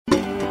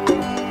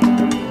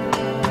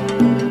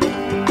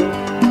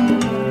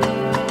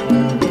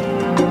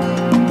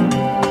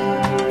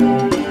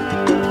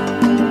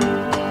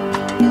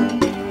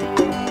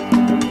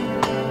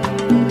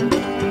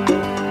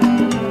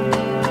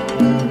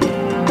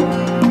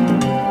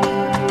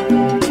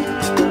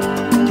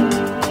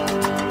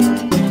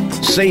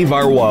save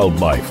our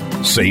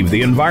wildlife, save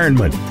the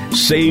environment,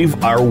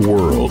 save our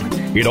world.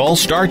 It all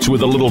starts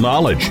with a little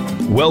knowledge.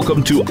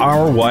 Welcome to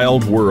Our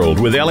Wild World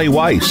with Ellie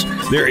Weiss.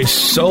 There is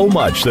so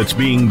much that's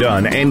being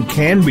done and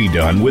can be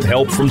done with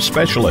help from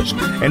specialists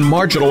and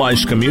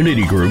marginalized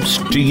community groups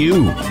to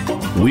you.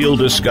 We'll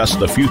discuss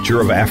the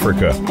future of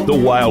Africa, the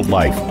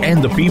wildlife,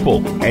 and the people,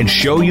 and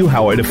show you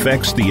how it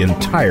affects the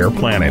entire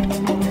planet.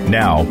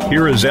 Now,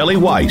 here is Ellie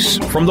Weiss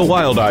from the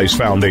Wild Eyes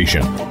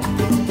Foundation.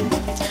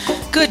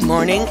 Good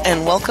morning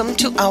and welcome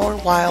to Our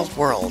Wild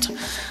World.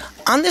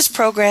 On this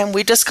program,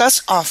 we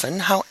discuss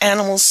often how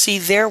animals see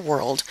their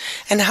world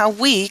and how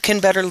we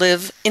can better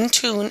live in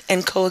tune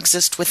and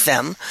coexist with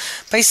them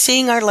by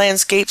seeing our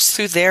landscapes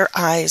through their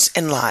eyes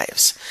and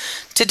lives.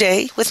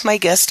 Today, with my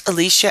guest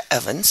Alecia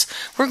Evans,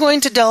 we're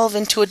going to delve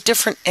into a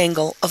different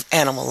angle of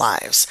animal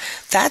lives,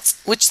 that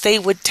which they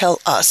would tell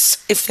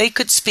us if they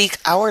could speak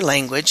our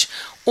language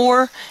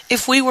or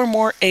if we were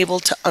more able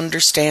to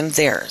understand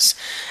theirs.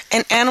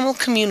 An animal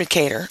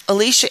communicator,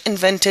 Alecia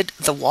invented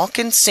the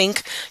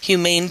walk-in-sync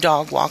humane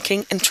dog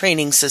walking and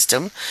training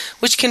system,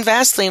 which can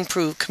vastly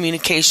improve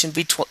communication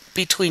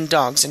between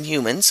dogs and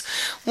humans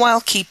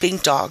while keeping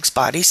dogs'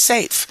 bodies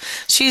safe.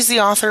 She's the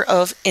author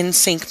of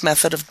In-Sync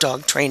Method of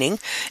Dog Training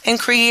and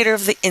creator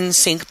of the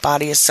In-Sync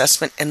Body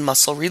Assessment and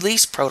Muscle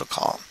Release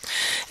Protocol.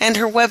 And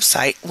her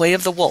website, Way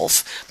of the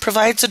Wolf,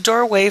 provides a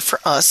doorway for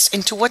us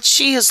into what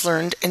she has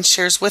learned and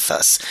shares with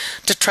us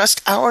to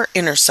trust our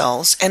inner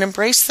selves and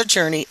embrace the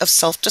journey of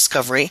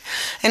self-discovery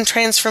and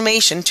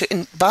transformation to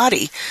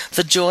embody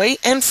the joy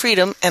and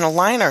freedom and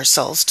align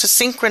ourselves to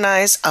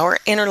synchronize our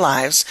inner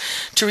lives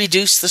to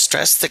reduce the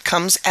stress that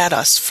comes at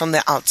us from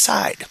the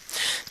outside.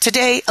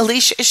 Today,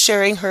 Alecia is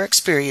sharing her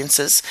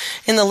experiences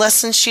in the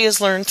lessons she has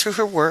learned through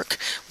her work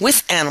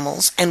with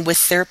animals and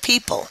with their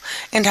people,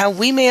 and how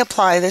we may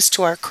apply this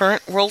to our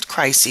current world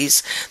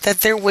crises,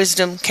 that their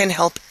wisdom can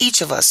help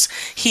each of us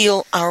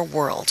heal our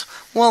world.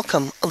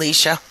 Welcome,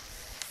 Alecia.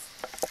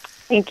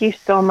 Thank you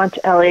so much,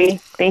 Ellie.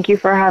 Thank you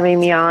for having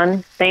me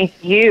on.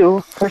 Thank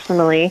you,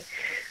 personally,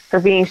 for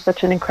being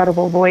such an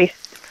incredible voice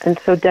and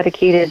so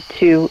dedicated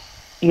to,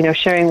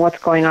 sharing what's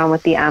going on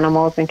with the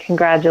animals. And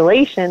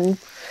congratulations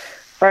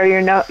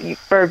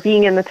for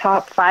being in the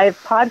top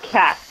 5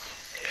 podcasts.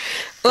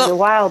 The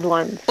wild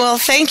ones. Well,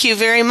 thank you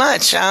very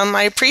much.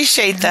 I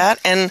appreciate that,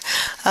 and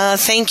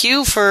thank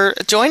you for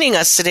joining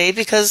us today,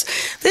 because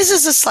this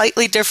is a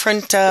slightly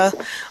different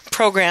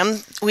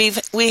program.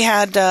 We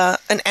had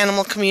an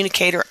animal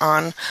communicator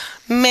on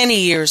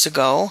many years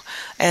ago,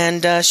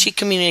 and she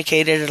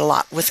communicated a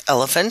lot with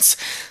elephants.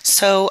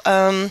 So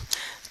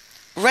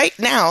right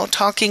now,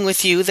 talking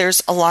with you,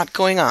 there's a lot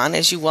going on.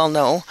 As you well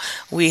know,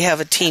 we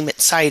have a team at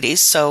CITES.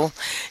 So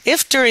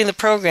if during the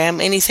program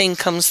anything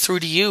comes through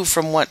to you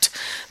from what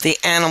the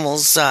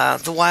animals,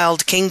 the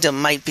wild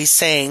kingdom might be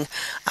saying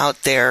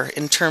out there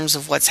in terms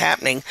of what's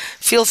happening,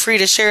 feel free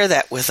to share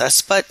that with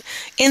us. But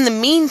in the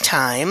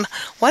meantime,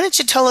 why don't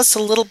you tell us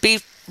a little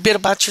bit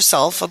about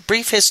yourself, a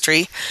brief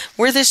history,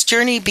 where this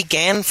journey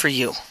began for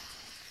you?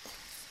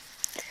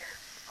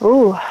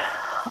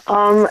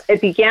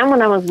 It began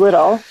when I was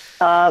little.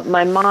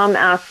 My mom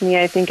asked me,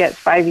 I think at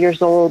 5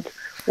 years old,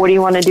 what do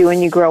you want to do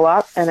when you grow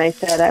up? And I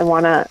said, I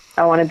want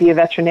to be a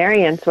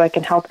veterinarian so I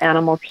can help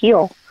animals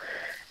heal.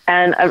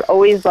 And I've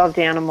always loved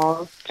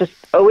animals, just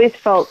always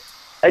felt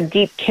a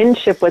deep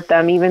kinship with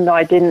them, even though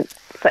I didn't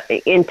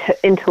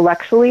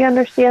intellectually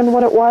understand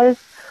what it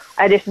was.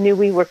 I just knew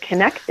we were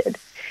connected.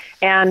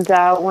 And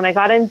when I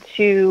got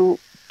into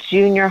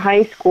junior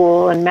high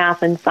school and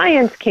math and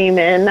science came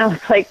in, I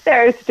was like,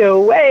 there's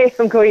no way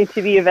I'm going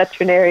to be a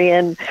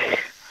veterinarian.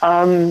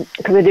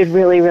 Because I did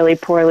really, really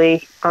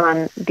poorly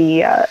on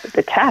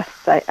the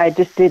tests. I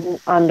just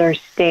didn't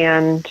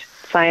understand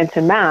science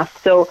and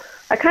math. So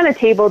I kind of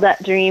tabled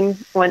that dream,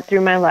 went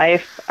through my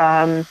life,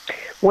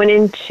 went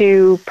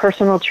into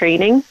personal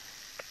training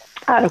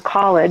out of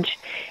college,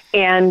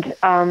 and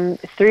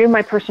through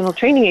my personal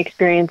training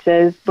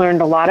experiences,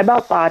 learned a lot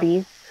about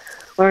bodies,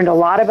 learned a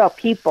lot about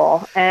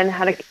people, and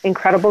had an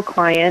incredible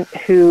client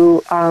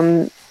who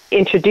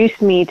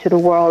introduced me to the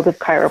world of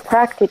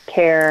chiropractic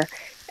care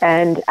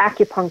and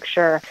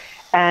acupuncture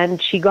and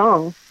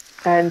Qigong.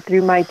 And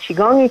through my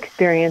Qigong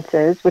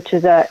experiences, which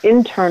is an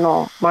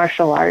internal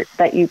martial art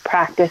that you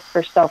practice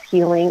for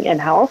self-healing and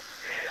health,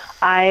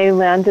 I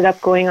ended up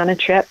going on a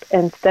trip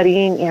and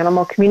studying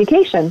animal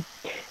communication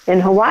in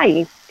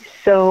Hawaii.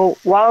 So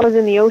while I was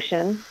in the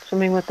ocean,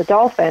 swimming with the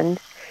dolphins,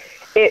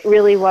 it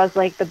really was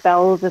like the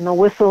bells and the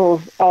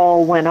whistles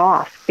all went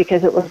off,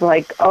 because it was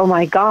like, oh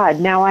my God,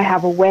 now I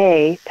have a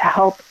way to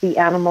help the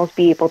animals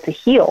be able to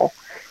heal.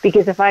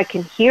 Because if I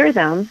can hear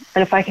them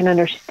and if I can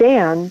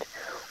understand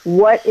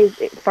what is,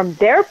 from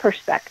their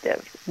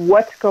perspective,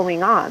 what's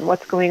going on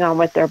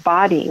with their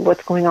body,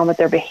 what's going on with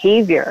their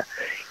behavior,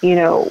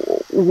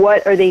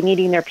 what are they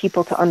needing their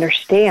people to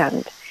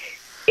understand?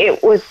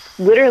 It was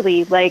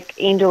literally like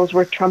angels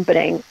were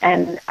trumpeting,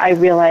 and I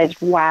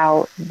realized,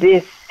 wow,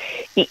 this,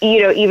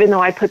 even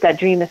though I put that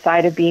dream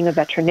aside of being a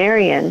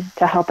veterinarian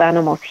to help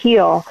animals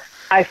heal,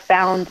 I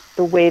found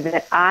the way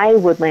that I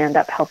would land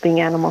up helping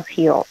animals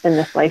heal in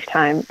this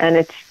lifetime. And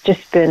it's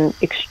just been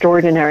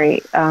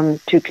extraordinary to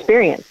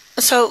experience.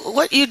 So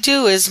what you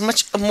do is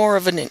much more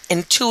of an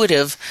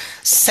intuitive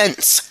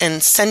sense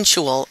and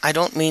sensual. I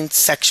don't mean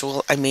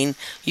sexual. I mean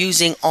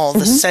using all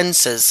the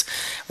senses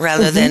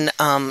rather than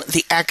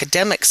the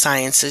academic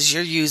sciences.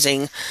 You're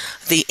using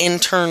the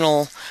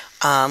internal,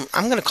 I'm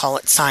going to call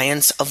it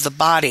science of the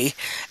body,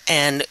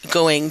 and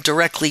going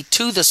directly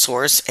to the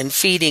source and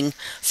feeding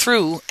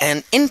through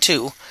and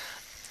into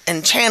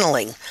and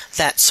channeling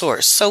that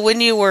source. So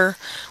when you were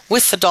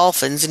with the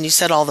dolphins and you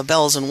said all the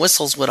bells and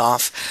whistles went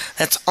off,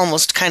 that's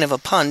almost kind of a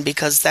pun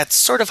because that's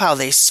sort of how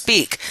they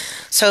speak.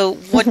 So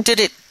what did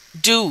it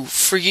do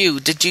for you?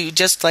 Did you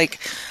just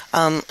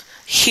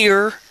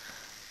hear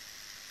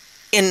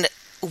in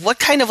what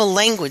kind of a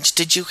language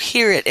did you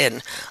hear it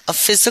in? A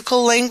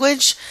physical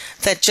language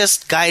that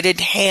just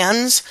guided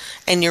hands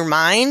and your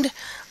mind?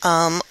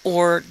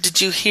 Or did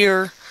you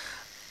hear,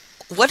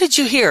 what did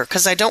you hear?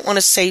 Because I don't want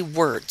to say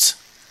words.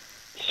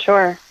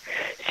 Sure.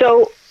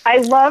 So I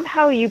love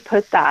how you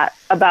put that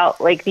about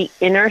the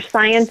inner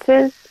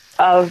sciences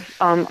of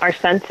our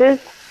senses.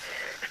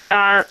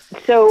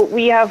 So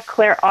we have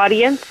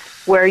clairaudience,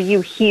 where you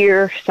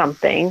hear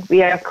something. We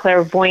have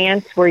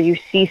clairvoyance, where you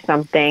see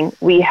something.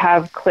 We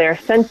have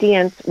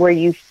clairsentience, where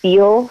you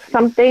feel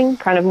something,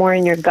 kind of more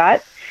in your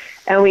gut.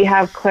 And we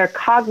have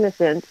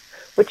claircognizance,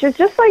 which is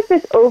just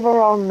this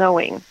overall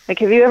knowing.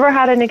 Have you ever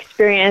had an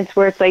experience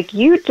where it's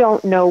you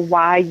don't know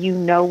why you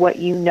know what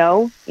you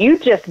know? You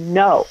just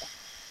know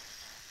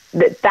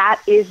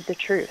that is the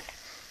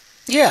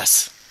truth.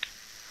 Yes.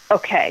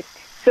 Okay.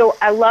 So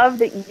I love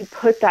that you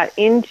put that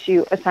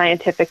into a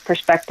scientific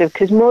perspective,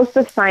 because most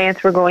of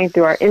science we're going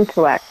through our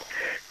intellect.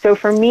 So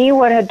for me,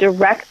 what had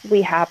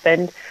directly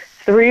happened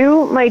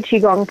through my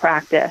Qigong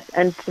practice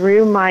and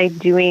through my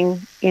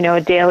doing,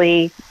 a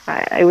daily,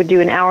 I would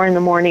do an hour in the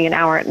morning, an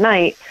hour at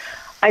night,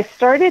 I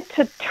started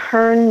to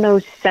turn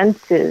those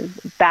senses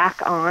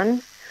back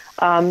on.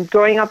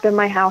 Growing up in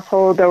my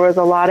household, there was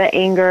a lot of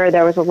anger,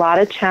 there was a lot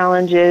of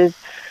challenges.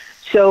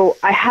 So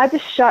I had to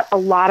shut a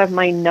lot of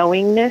my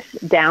knowingness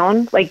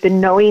down, the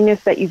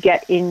knowingness that you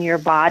get in your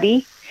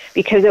body,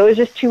 because it was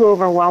just too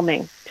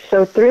overwhelming.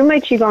 So through my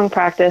Qigong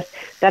practice,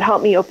 that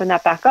helped me open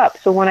that back up.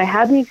 So when I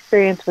had the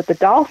experience with the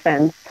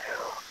dolphins,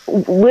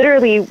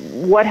 literally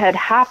what had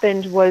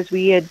happened was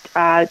we had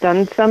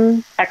done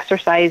some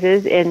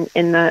exercises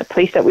in the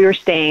place that we were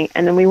staying,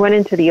 and then we went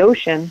into the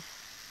ocean.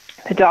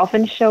 The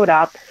dolphins showed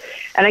up,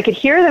 and I could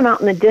hear them out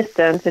in the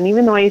distance. And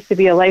even though I used to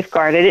be a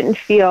lifeguard, I didn't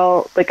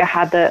feel like I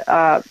had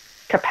the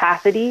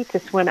capacity to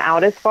swim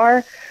out as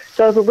far.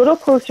 So I was a little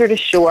closer to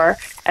shore,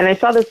 and I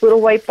saw this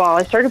little white ball.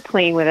 I started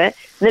playing with it.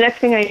 And the next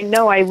thing I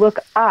know, I look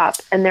up,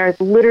 and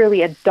there's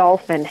literally a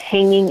dolphin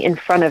hanging in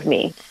front of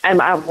me. And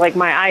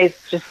my eyes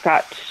just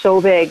got so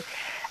big.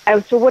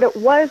 And so what it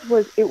was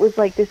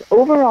this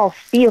overall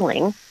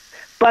feeling,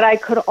 but I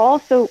could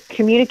also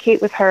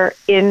communicate with her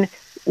in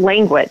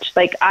language,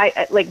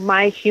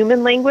 my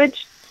human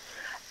language.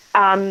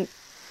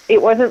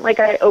 It wasn't like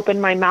I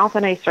opened my mouth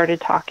and I started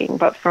talking,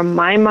 but from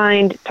my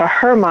mind to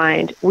her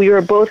mind, we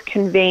were both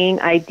conveying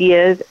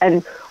ideas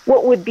and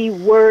what would be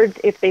words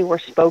if they were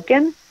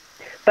spoken,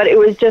 but it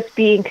was just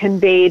being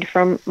conveyed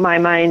from my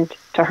mind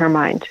to her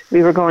mind.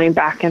 We were going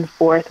back and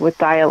forth with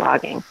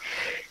dialoguing.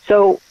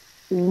 So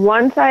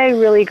once I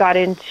really got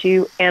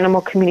into animal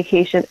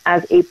communication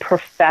as a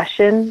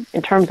profession,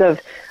 in terms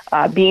of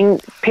being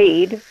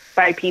paid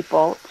by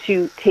people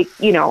to take,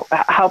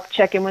 help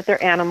check in with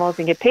their animals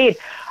and get paid,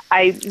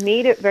 I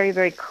made it very,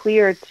 very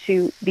clear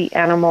to the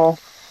animal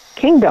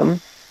kingdom,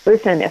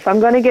 listen, if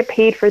I'm going to get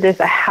paid for this,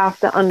 I have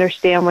to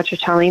understand what you're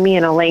telling me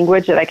in a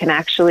language that I can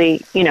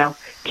actually,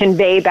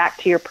 convey back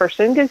to your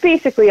person, because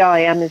basically all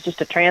I am is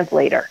just a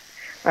translator,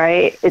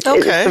 right? If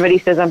somebody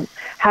says I'm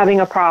having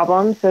a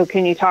problem, so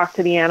can you talk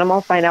to the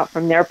animal, find out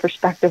from their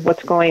perspective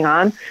what's going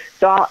on?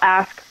 So I'll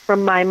ask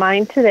from my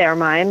mind to their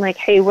mind,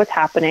 hey, what's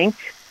happening?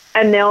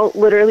 And they'll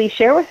literally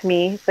share with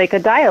me a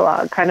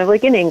dialogue, kind of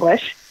like in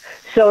English,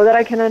 so that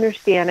I can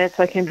understand it,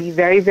 so I can be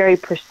very, very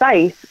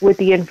precise with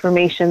the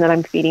information that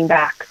I'm feeding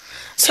back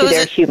to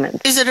their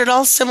humans. Is it at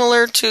all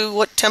similar to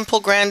what Temple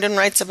Grandin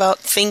writes about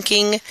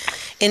thinking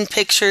in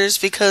pictures?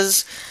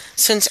 Because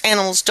since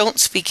animals don't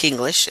speak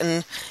English,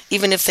 and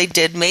even if they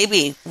did,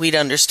 maybe we'd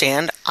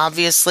understand.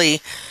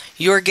 Obviously,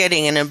 you're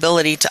getting an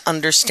ability to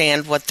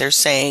understand what they're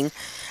saying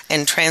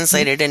and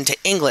translate it into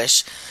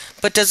English.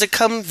 But does it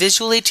come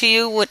visually to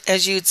you,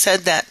 as you had said,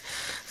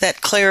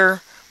 that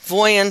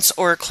clairvoyance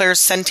or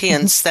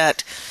clairsentience,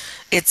 that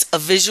it's a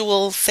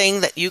visual thing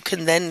that you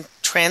can then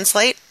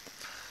translate?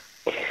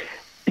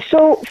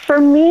 So for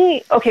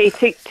me,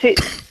 to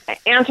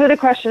answer the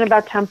question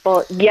about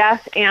Temple,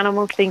 yes,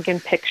 animals think in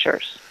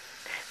pictures.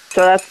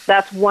 So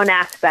that's one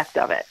aspect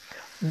of it.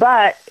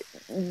 But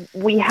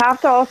we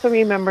have to also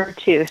remember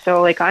too,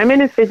 so like I'm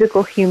in a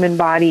physical human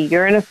body,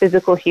 you're in a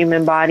physical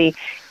human body,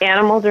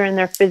 animals are in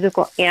their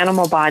physical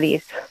animal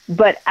bodies,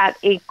 but at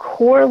a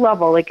core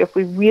level, like if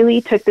we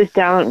really took this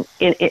down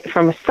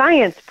from a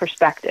science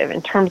perspective,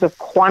 in terms of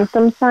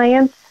quantum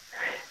science,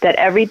 that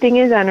everything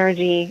is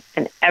energy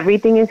and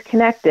everything is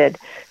connected,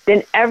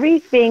 then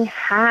everything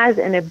has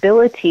an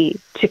ability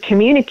to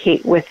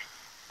communicate with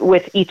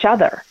each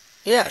other.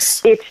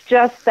 Yes. It's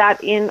just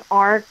that in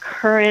our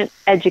current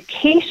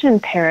education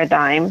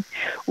paradigm,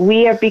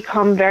 we have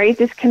become very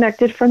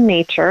disconnected from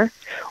nature.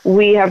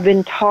 We have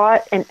been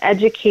taught and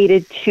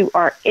educated to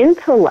our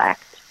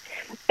intellect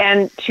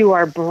and to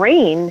our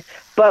brain.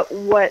 But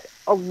what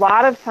a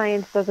lot of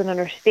science doesn't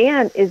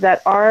understand is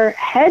that our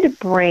head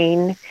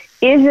brain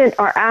isn't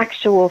our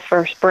actual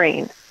first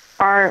brain.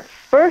 Our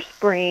first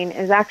brain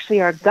is actually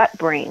our gut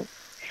brain.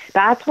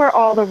 That's where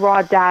all the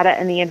raw data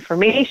and the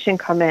information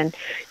come in.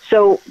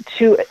 So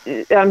to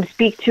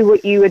speak to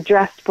what you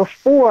addressed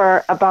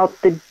before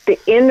about the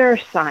inner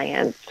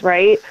science,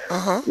 right?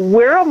 Uh-huh.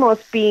 We're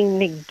almost being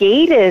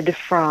negated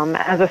from,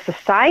 as a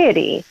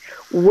society,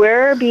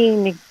 we're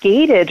being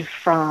negated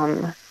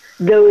from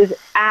those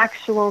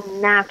actual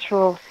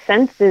natural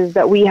senses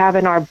that we have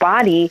in our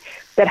body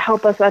that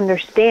help us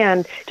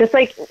understand. Just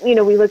like, we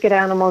look at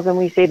animals and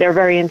we say they're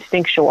very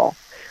instinctual.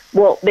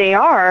 Well, they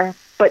are,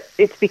 but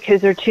it's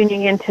because they're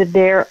tuning into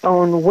their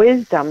own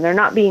wisdom. They're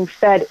not being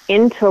fed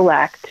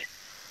intellect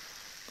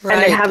right.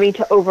 and then having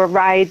to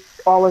override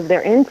all of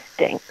their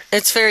instincts.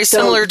 It's very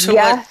similar to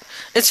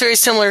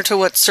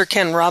what Sir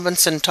Ken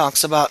Robinson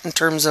talks about in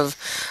terms of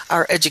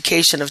our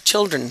education of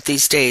children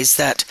these days,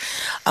 that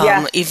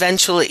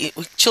eventually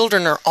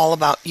children are all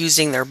about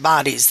using their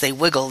bodies. They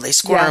wiggle, they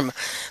squirm,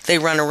 they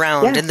run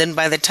around. And then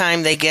by the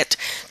time they get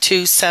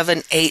to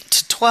 7, 8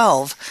 to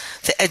 12,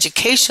 the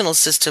educational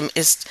system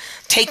is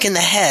taken the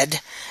head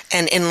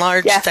and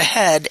enlarged the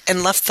head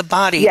and left the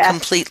body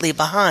completely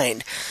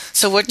behind.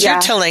 So what you're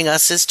telling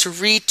us is to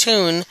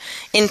retune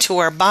into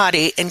our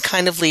body and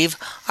kind of leave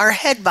our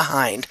head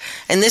behind.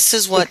 And this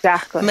is what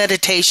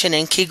meditation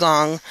and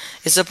Qigong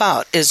is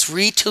about, is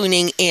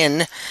retuning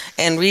in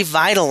and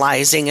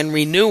revitalizing and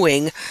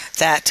renewing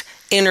that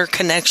inner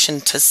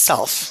connection to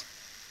self.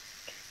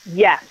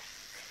 Yes.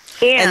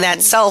 And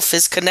that self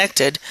is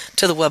connected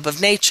to the web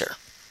of nature.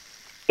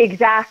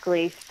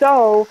 Exactly.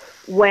 So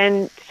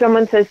when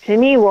someone says to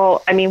me,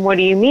 well, what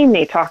do you mean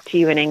they talk to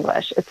you in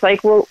English? It's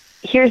like, well,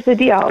 here's the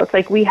deal. It's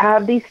like we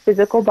have these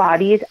physical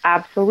bodies,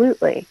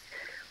 absolutely.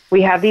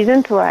 We have these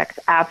intellects,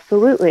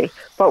 absolutely.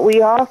 But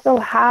we also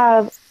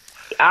have,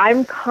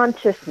 I'm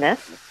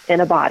consciousness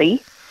in a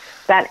body.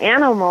 That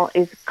animal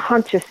is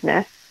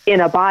consciousness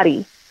in a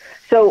body.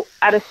 So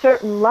at a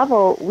certain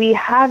level, we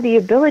have the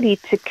ability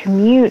to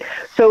commute.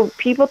 So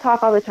people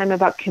talk all the time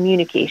about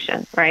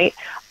communication, right?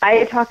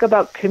 I talk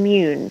about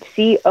commune,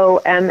 C-O-M-M-U-N-E,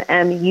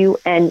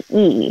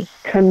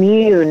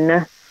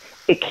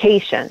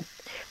 communication.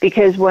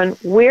 Because when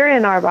we're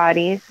in our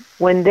bodies,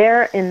 when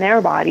they're in their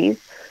bodies,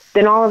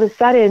 then all of a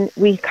sudden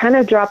we kind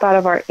of drop out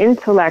of our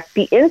intellect.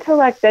 The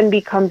intellect then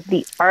becomes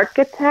the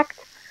architect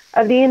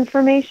of the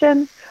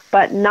information,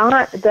 but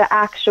not the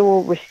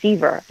actual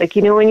receiver. Like,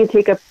 when you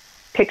take a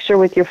picture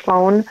with your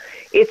phone,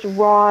 it's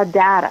raw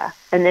data,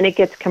 and then it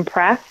gets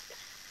compressed,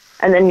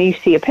 and then you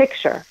see a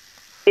picture.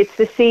 It's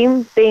the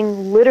same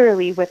thing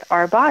literally with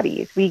our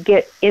bodies. We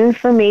get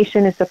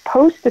information is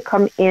supposed to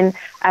come in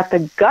at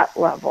the gut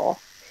level,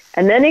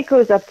 and then it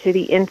goes up to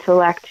the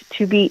intellect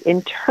to be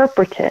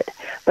interpreted.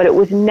 But it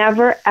was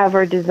never,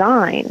 ever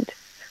designed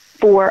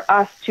for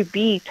us to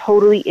be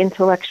totally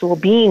intellectual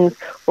beings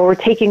where we're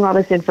taking all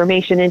this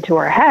information into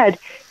our head,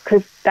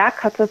 because that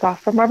cuts us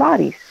off from our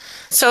bodies.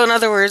 So in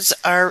other words,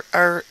 our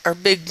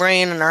big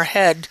brain and our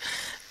head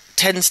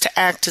tends to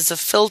act as a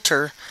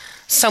filter,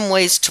 some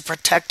ways to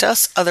protect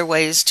us, other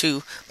ways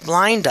to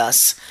blind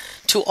us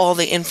to all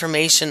the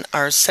information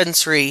our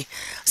sensory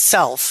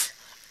self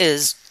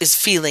is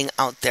feeling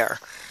out there.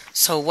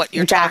 So what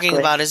you're talking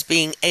about is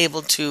being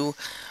able to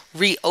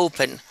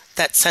reopen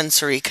that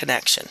sensory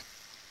connection.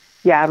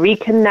 Yeah,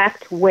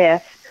 reconnect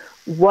with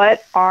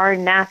what our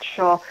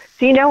natural...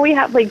 So, we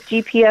have like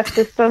GPS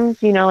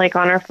systems, like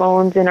on our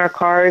phones, in our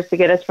cars to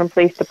get us from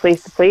place to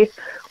place to place.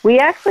 We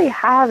actually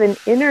have an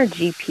inner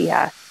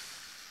GPS.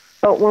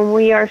 But when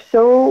we are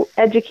so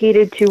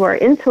educated to our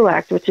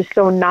intellect, which is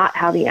so not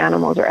how the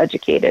animals are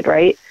educated,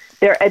 right?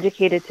 They're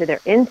educated to their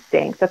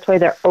instincts. That's why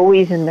they're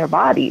always in their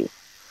bodies.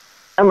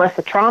 Unless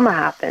a trauma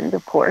happens,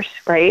 of course,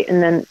 right?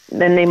 And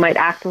then they might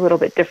act a little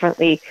bit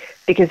differently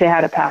because they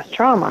had a past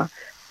trauma.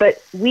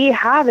 But we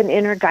have an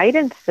inner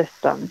guidance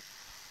system.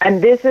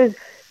 And this is,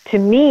 to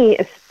me,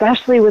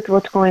 especially with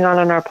what's going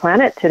on our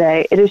planet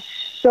today, it is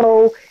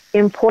so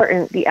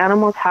important. The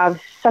animals have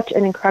such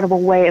an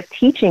incredible way of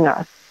teaching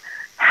us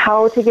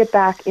how to get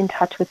back in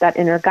touch with that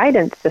inner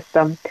guidance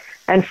system.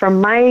 And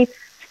from my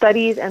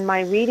studies and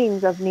my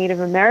readings of Native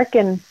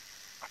American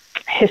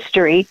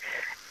history,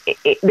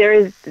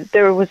 there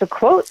was a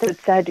quote that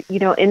said,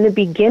 in the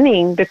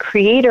beginning, the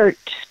Creator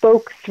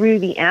spoke through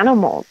the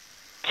animals.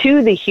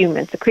 to the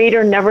humans. The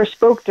Creator never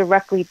spoke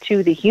directly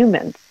to the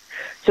humans.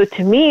 So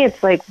to me,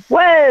 it's like,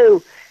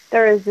 whoa,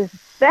 there is this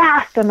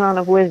vast amount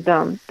of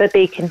wisdom that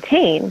they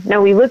contain.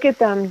 Now, we look at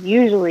them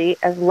usually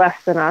as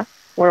less than us.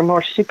 We're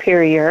more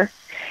superior.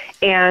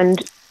 And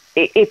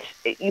it's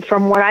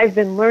from what I've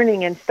been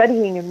learning and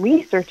studying and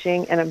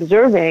researching and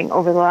observing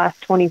over the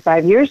last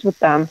 25 years with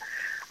them,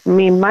 I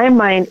mean, my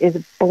mind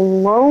is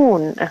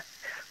blown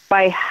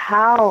by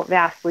how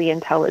vastly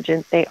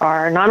intelligent they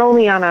are, not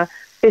only on a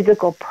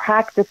physical,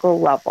 practical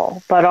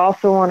level, but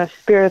also on a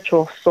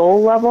spiritual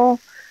soul level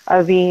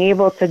of being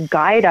able to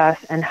guide us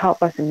and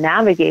help us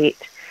navigate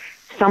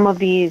some of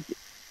these,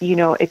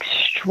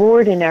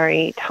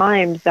 extraordinary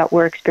times that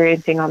we're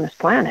experiencing on this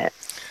planet.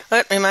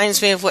 That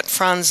reminds me of what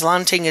Franz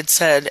Lanting had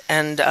said,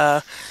 and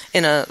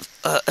in a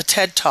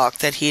TED Talk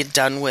that he had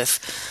done with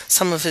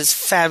some of his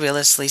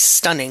fabulously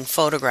stunning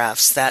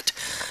photographs that,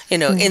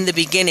 in the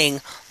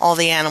beginning, all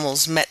the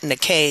animals met in a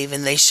cave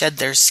and they shed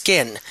their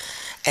skin.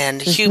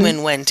 And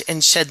human went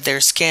and shed their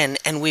skin,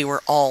 and we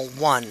were all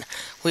one.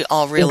 We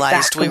all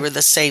realized we were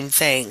the same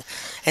thing.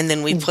 And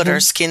then we put our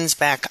skins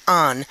back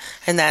on,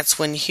 and that's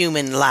when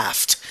human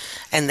laughed,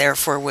 and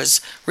therefore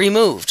was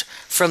removed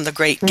from the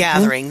great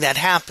gathering that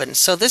happened.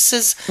 So this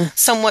is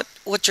somewhat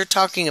what you're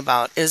talking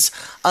about, is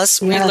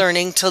us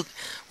relearning to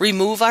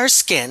remove our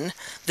skin,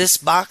 this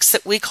box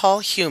that we call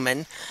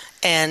human,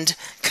 and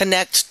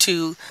connect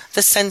to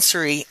the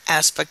sensory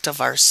aspect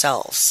of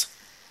ourselves.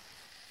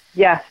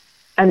 Yes.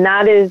 And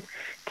that is,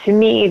 to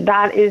me,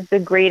 that is the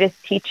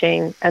greatest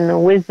teaching and the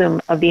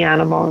wisdom of the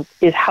animals,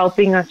 is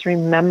helping us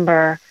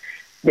remember.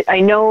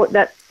 I know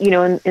that,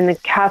 in the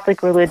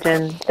Catholic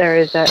religion, there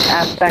is an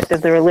aspect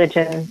of the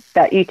religion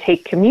that you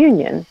take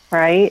communion,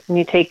 right? And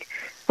you take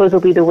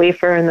supposedly the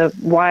wafer, and the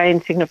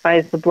wine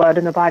signifies the blood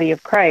and the body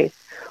of Christ.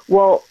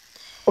 Well,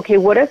 okay,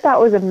 what if that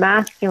was a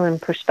masculine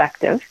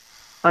perspective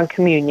on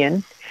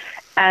communion?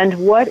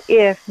 And what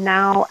if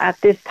now at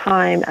this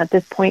time, at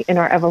this point in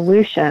our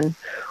evolution,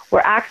 we're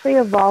actually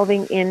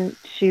evolving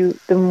into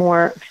the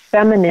more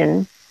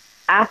feminine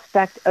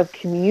aspect of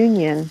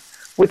communion,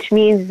 which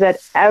means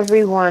that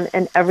everyone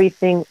and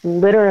everything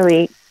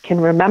literally can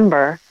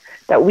remember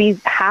that we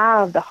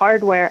have the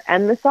hardware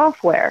and the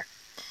software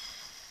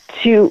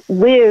to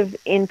live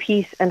in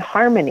peace and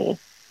harmony.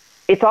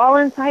 It's all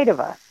inside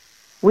of us.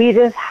 We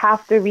just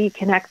have to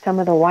reconnect some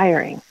of the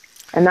wiring.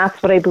 And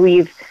that's what I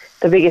believe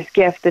the biggest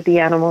gift that the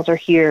animals are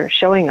here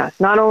showing us.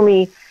 Not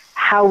only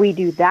how we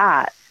do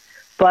that,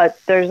 but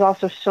there's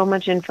also so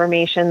much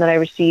information that I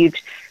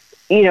received,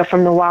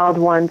 from the wild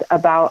ones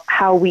about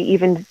how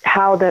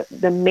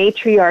the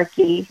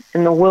matriarchy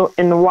in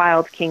the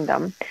wild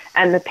kingdom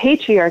and the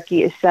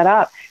patriarchy is set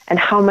up, and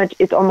how much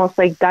it's almost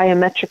like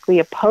diametrically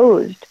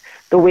opposed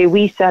the way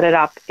we set it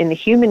up in the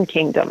human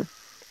kingdom.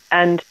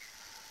 And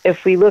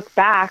if we look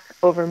back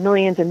over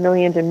millions and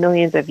millions and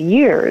millions of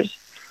years,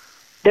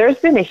 there's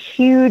been a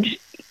huge,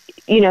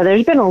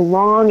 there's been a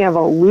long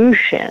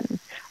evolution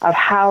of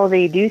how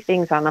they do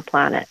things on the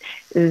planet.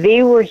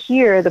 They were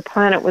here, the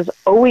planet was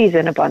always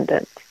in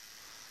abundance.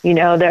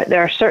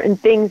 There are certain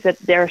things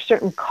there are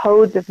certain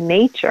codes of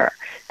nature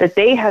that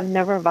they have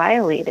never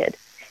violated.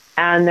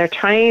 And they're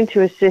trying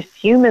to assist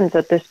humans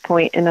at this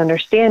point in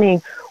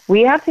understanding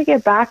we have to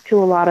get back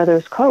to a lot of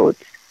those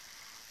codes.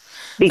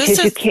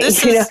 Because you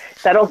can't,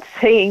 that old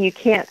saying, you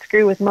can't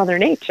screw with Mother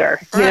Nature.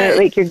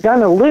 Right. You're going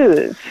to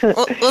lose.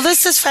 well,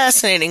 this is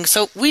fascinating.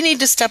 So we need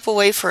to step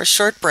away for a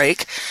short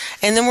break,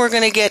 and then we're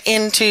going to get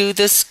into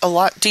this a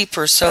lot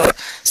deeper. So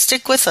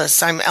stick with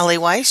us. I'm Ellie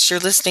Weiss. You're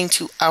listening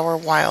to Our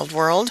Wild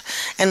World,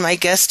 and my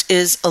guest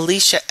is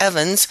Alecia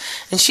Evans,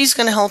 and she's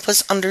going to help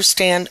us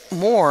understand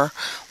more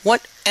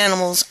what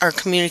animals are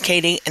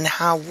communicating and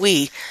how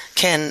we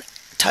can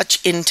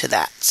touch into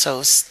that.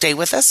 So stay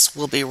with us.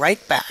 We'll be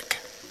right back.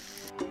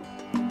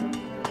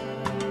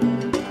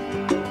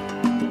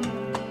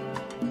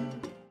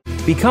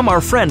 Become our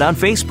friend on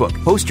Facebook.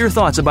 Post your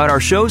thoughts about our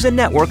shows and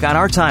network on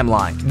our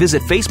timeline.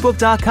 Visit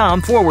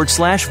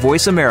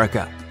Facebook.com/Voice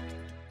America.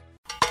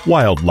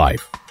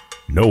 Wildlife.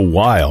 No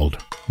wild,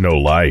 no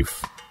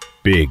life.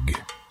 Big,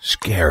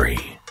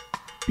 scary,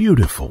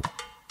 beautiful.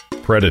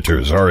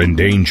 Predators are in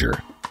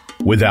danger.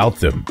 Without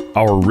them,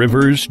 our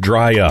rivers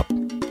dry up.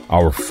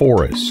 Our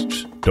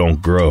forests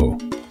don't grow.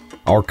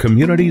 Our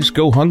communities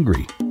go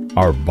hungry.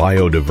 Our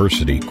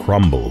biodiversity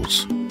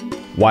crumbles.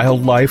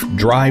 Wildlife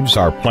drives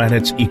our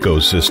planet's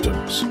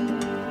ecosystems.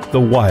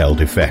 The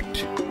Wild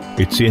Effect.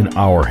 It's in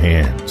our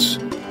hands.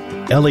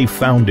 Ellie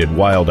founded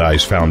Wild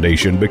Eyes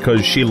Foundation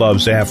because she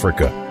loves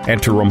Africa, and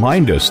to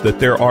remind us that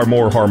there are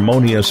more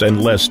harmonious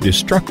and less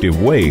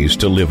destructive ways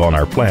to live on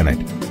our planet.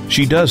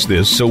 She does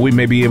this so we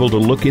may be able to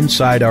look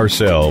inside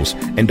ourselves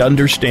and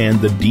understand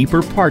the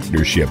deeper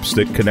partnerships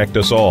that connect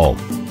us all,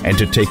 and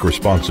to take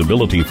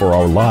responsibility for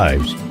our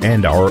lives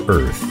and our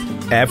Earth.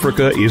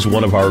 Africa is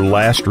one of our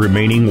last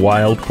remaining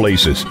wild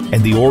places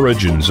and the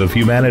origins of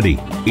humanity.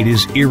 It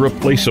is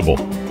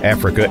irreplaceable.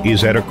 Africa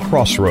is at a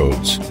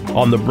crossroads,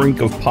 on the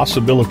brink of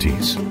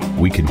possibilities.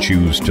 We can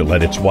choose to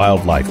let its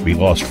wildlife be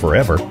lost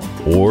forever,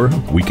 or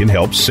we can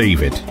help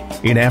save it.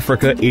 In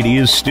Africa, it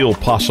is still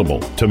possible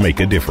to make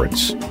a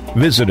difference.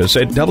 Visit us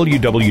at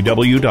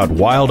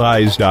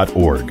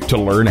www.wildeyes.org to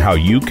learn how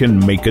you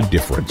can make a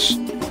difference.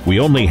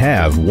 We only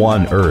have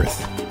one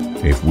Earth.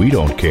 If we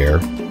don't care,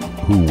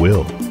 who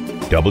will?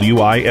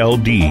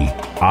 WILDIZE.org.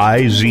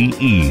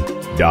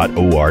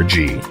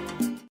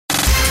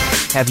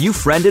 Have you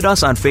friended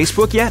us on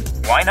Facebook yet?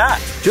 Why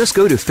not? Just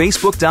go to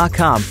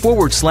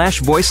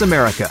facebook.com/Voice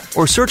America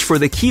or search for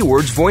the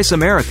keywords Voice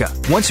America.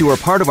 Once you are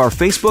part of our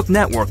Facebook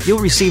network, you'll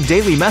receive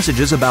daily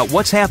messages about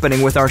what's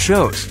happening with our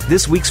shows,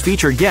 this week's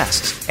featured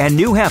guests, and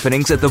new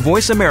happenings at the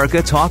Voice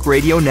America Talk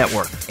Radio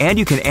Network. And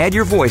you can add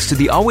your voice to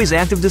the always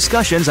active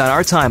discussions on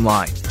our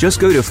timeline. Just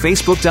go to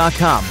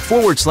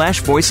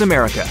facebook.com/Voice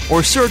America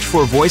or search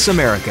for Voice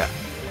America.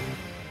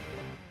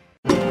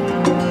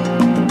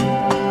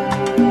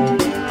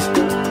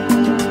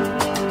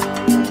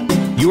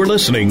 You're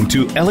listening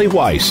to Ellie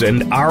Weiss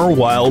and Our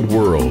Wild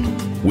World.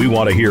 We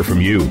want to hear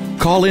from you.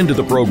 Call into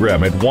the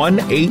program at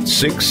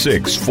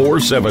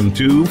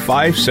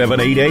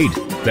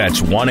 1-866-472-5788.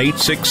 That's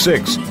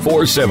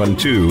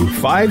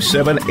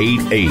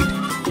 1-866-472-5788.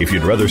 If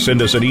you'd rather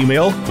send us an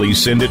email,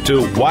 please send it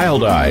to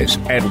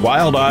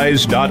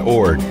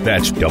wildeyes@wildeyes.org.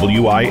 That's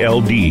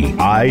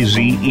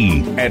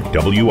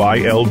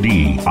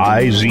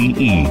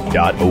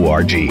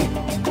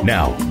WILDIZE@WILDIZE.org.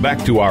 Now,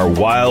 back to our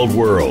wild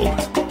world.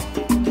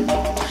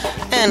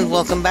 And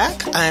welcome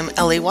back. I'm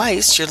Ellie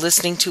Weiss. You're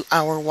listening to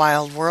Our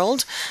Wild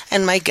World,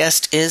 and my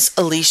guest is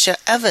Alecia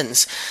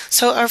Evans.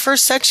 So our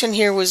first section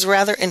here was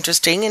rather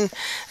interesting, and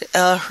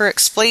her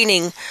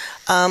explaining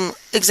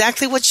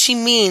exactly what she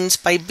means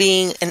by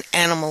being an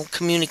animal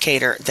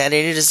communicator, that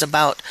it is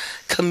about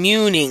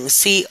communing,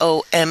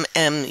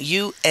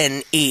 COMMUNE,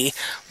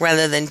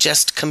 rather than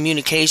just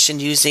communication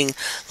using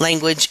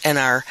language and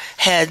our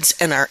heads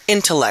and our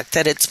intellect,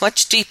 that it's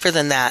much deeper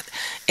than that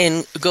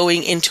in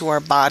going into our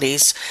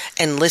bodies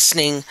and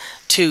listening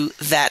to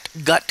that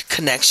gut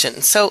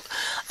connection. So,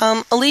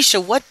 Alecia,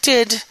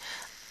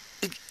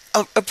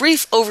 a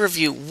brief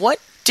overview, what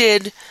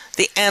did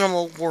the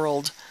animal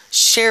world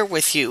share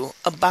with you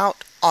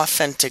about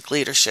authentic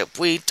leadership?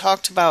 We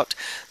talked about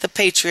the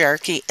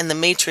patriarchy and the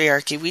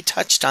matriarchy. We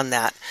touched on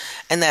that,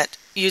 and that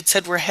you'd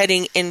said we're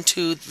heading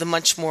into the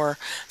much more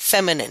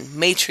feminine,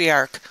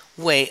 matriarch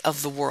way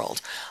of the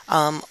world.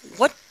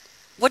 What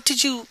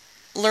did you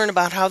learn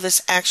about how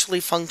this actually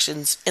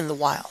functions in the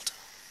wild?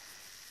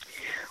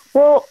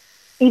 Well,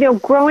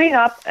 growing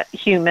up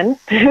human,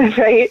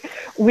 right?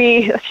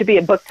 That should be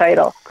a book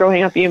title,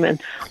 Growing Up Human.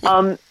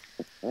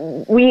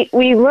 We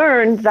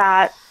learned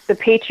that the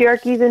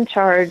patriarchy is in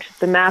charge.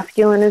 The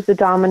masculine is the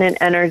dominant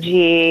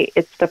energy.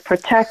 It's the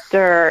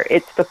protector.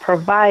 It's the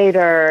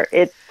provider.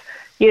 It's,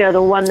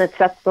 the one that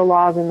sets the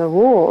laws and the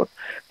rules.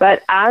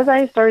 But as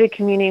I started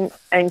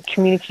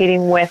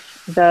communicating with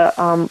the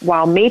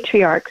wild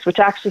matriarchs, which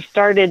actually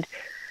started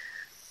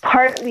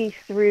partly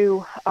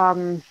through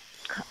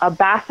a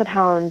basset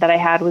hound that I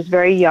had, was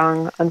very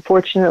young.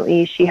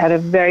 Unfortunately, she had a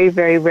very,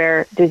 very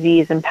rare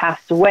disease and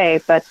passed away.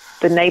 But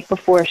the night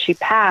before she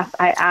passed,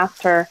 I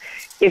asked her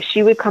if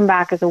she would come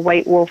back as a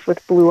white wolf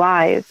with blue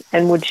eyes,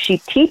 and would she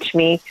teach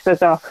me,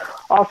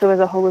 also as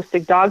a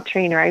holistic dog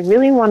trainer, I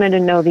really wanted to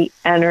know the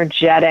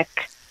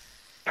energetic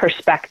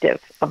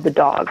perspective of the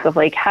dogs, of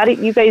how do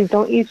you guys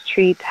don't use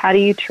treats, how do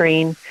you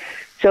train?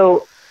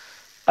 So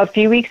a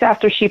few weeks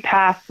after she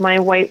passed, my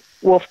white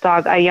wolf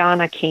dog,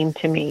 Ayana, came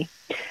to me.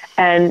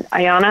 And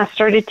Ayana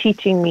started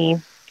teaching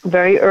me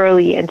very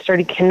early and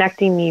started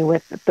connecting me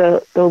with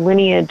the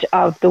lineage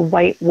of the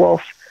white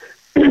wolf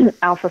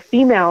alpha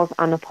females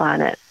on the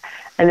planet.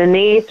 And then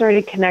they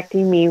started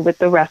connecting me with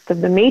the rest of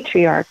the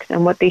matriarchs.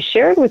 And what they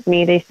shared with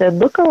me, they said,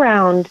 look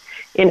around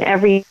in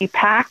every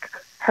pack,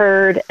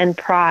 herd, and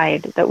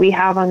pride that we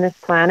have on this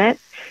planet.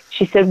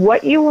 She said,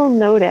 what you will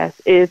notice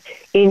is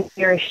in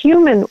your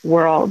human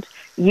world,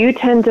 you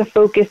tend to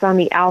focus on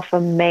the alpha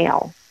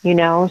male.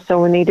 So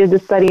when they did the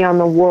study on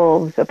the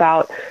wolves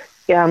about,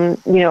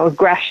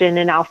 aggression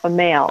in alpha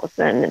males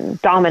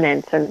and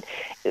dominance, and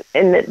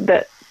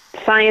the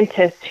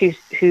scientists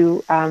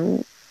who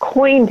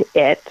coined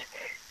it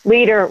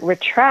later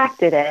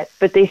retracted it,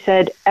 but they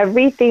said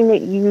everything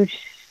that you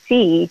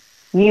see,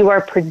 you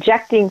are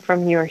projecting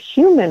from your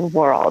human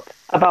world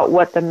about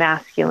what the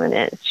masculine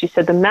is. She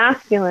said the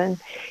masculine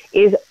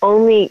is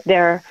only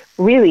there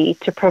really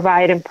to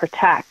provide and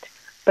protect.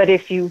 But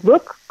if you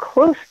look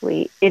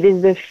closely, it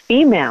is the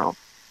females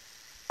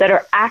that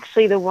are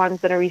actually the ones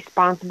that are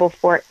responsible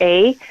for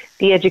the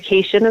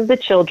education of the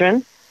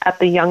children at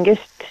the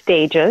youngest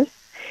stages,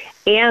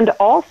 and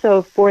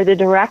also for the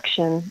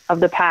direction of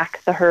the pack,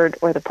 the herd,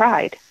 or the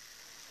pride.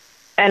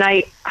 And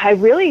I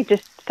really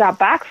just stopped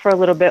back for a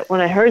little bit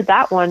when I heard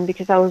that one,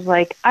 because I was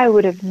like, I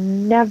would have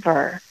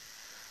never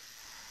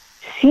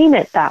seen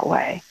it that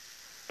way.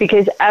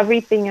 Because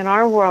everything in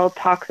our world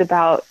talks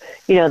about,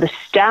 the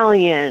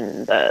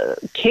stallion, the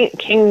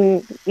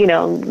king,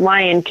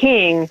 lion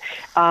king,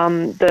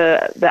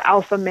 the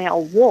alpha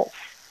male wolf.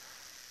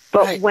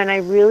 But when I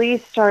really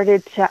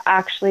started to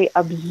actually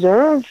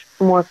observe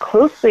more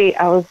closely,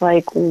 I was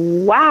like,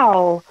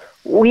 wow,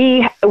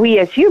 we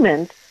as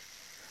humans,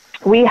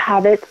 we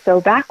have it so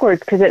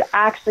backwards, because it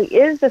actually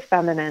is the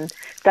feminine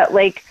that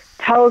like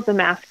tells the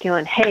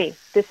masculine, hey,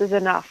 this is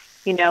enough.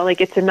 You know, like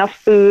it's enough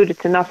food,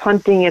 it's enough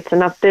hunting, it's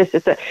enough this.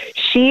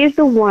 She's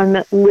the one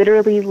that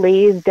literally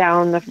lays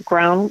down the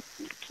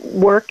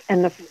groundwork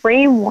and the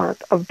framework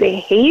of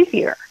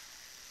behavior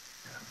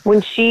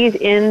when she's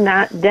in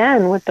that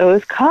den with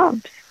those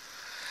cubs.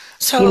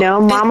 So, you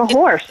know, mama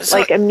horse,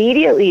 like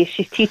immediately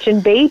she's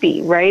teaching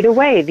baby right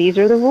away. These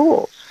are the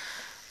rules.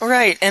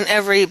 Right, and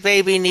every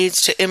baby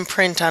needs to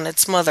imprint on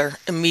its mother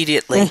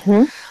immediately.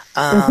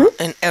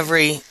 In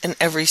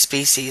every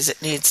species,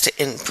 it needs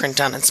to imprint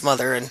on its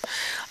mother. And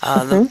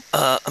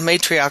the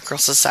matriarchal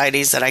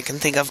societies that I can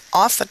think of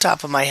off the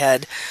top of my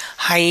head: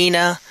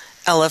 hyena,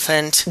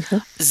 elephant,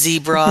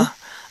 zebra,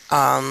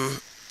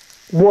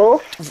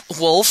 wolf,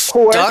 horse,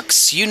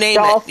 ducks, you name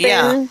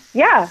dolphin,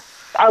 it.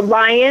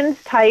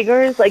 Lions,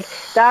 tigers. Like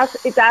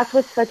that's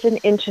what's such an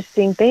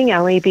interesting thing,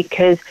 Ellie,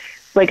 because,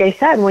 like I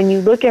said, when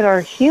you look at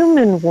our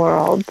human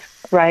world,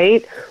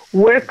 right,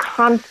 we're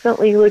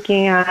constantly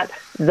looking at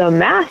the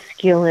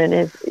masculine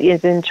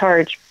is in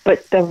charge,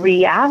 but the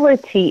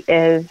reality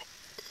is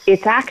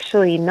it's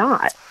actually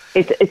not.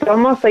 It's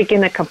almost like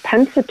in a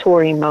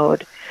compensatory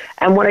mode.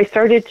 And what I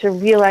started to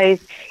realize,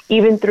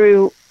 even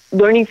through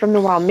learning from the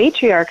wild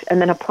matriarchs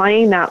and then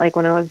applying that, like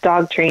when I was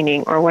dog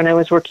training or when I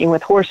was working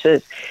with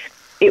horses,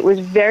 it was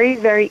very,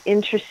 very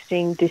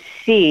interesting to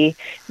see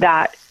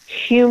that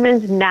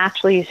humans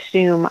naturally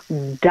assume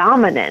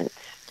dominance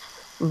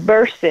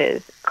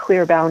versus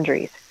clear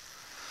boundaries.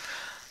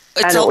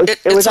 It's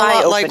a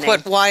lot like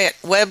what Wyatt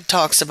Webb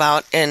talks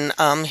about in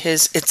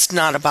his It's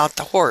Not About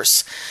the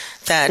Horse,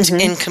 that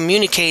in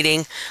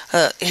communicating,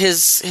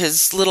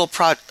 his little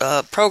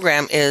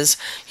program is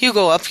you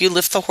go up, you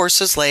lift the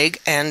horse's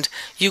leg, and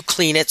you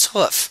clean its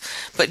hoof.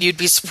 But you'd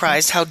be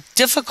surprised how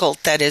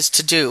difficult that is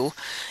to do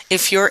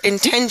if your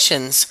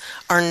intentions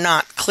are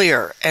not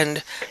clear.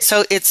 And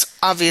so it's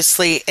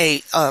obviously a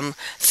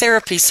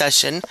therapy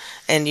session,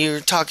 and you're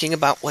talking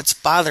about what's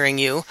bothering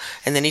you,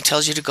 and then he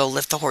tells you to go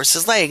lift the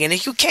horse's leg,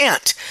 and you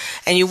can't.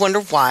 And you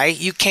wonder why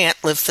you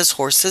can't lift this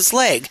horse's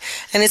leg.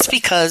 And it's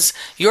because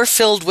you're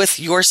filled with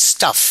your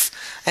stuff,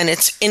 and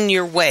it's in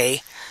your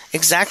way.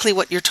 Exactly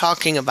what you're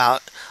talking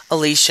about,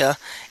 Alecia,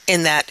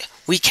 in that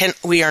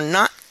we are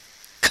not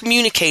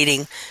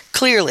communicating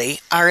clearly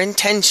our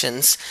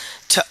intentions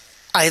to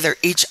either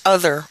each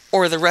other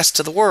or the rest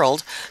of the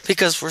world,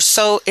 because we're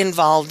so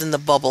involved in the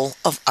bubble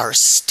of our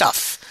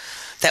stuff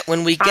that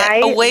when we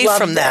get away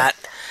from that,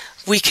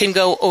 we can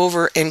go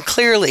over and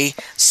clearly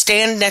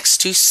stand next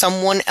to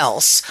someone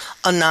else,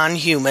 a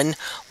non-human,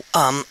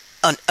 a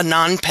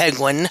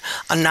non-penguin,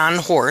 a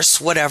non-horse,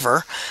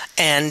 whatever,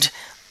 and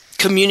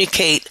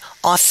communicate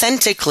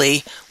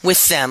authentically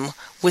with them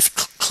with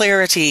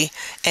clarity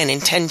and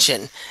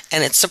intention.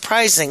 And it's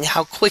surprising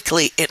how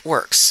quickly it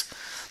works,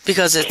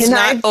 because it's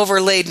not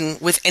overladen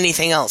with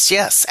anything else.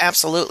 Yes,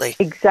 absolutely.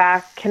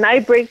 Exactly. Can I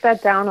break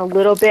that down a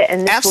little bit?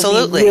 And this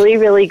will be really,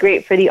 really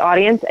great for the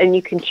audience. And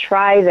you can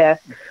try this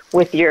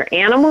with your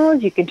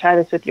animals. You can try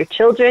this with your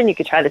children. You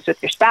can try this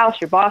with your spouse,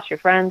 your boss, your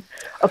friends.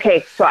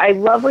 Okay, so I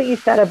love what you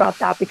said about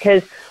that,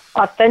 because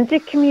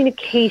authentic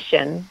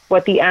communication,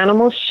 what the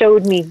animals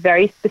showed me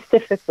very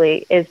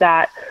specifically, is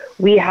that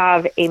we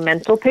have a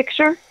mental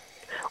picture,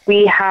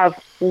 we have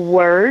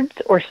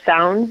words or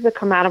sounds that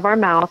come out of our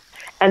mouth,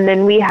 and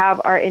then we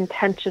have our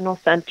intentional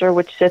center,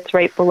 which sits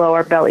right below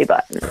our belly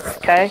button,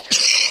 okay?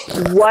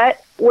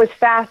 What was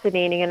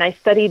fascinating, and I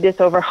studied this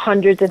over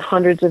hundreds and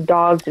hundreds of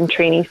dogs and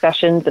training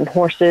sessions and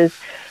horses.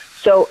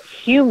 So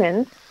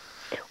humans,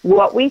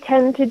 what we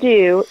tend to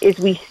do is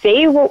we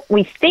say what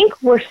we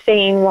think we're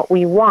saying what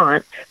we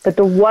want, but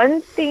the one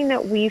thing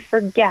that we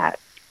forget,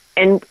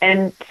 and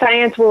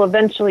science will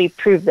eventually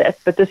prove this,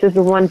 but this is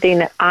the one thing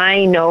that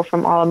I know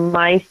from all of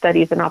my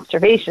studies and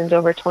observations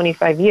over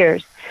 25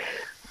 years.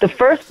 The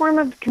first form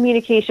of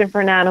communication for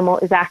an animal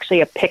is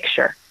actually a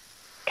picture,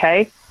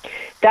 okay?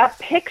 That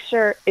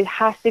picture, it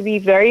has to be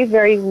very,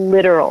 very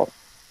literal,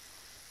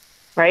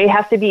 right? It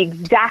has to be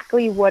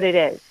exactly what it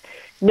is.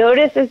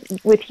 Notice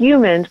with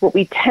humans, what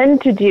we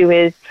tend to do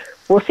is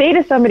we'll say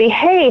to somebody,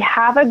 hey,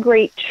 have a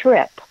great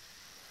trip.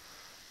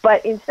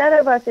 But instead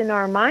of us in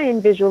our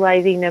mind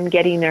visualizing them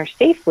getting there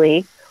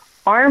safely,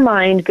 our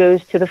mind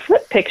goes to the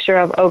flip picture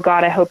of, oh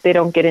God, I hope they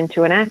don't get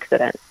into an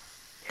accident.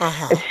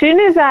 As soon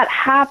as that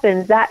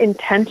happens, that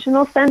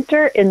intentional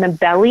center in the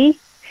belly,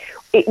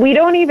 we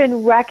don't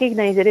even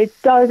recognize it. It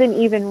doesn't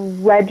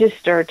even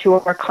register to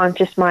our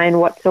conscious mind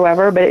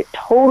whatsoever, but it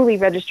totally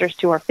registers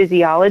to our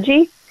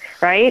physiology,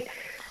 right?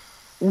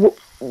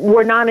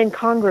 We're not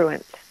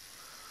incongruent.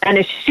 And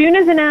as soon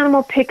as an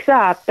animal picks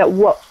up that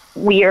what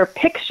we are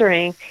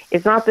picturing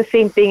is not the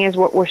same thing as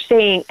what we're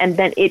saying, and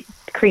then it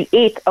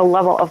creates a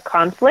level of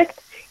conflict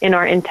in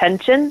our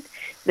intention,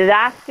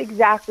 that's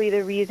exactly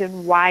the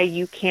reason why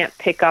you can't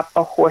pick up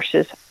a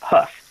horse's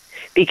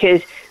hoof.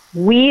 Because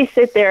We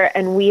sit there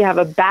and we have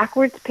a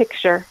backwards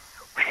picture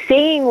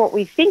saying what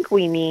we think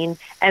we mean,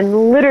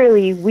 and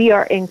literally we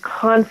are in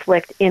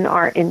conflict in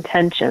our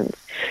intentions.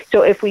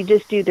 So if we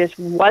just do this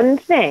one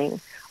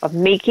thing of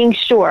making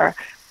sure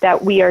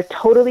that we are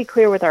totally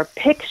clear with our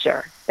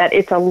picture, that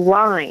it's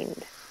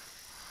aligned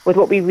with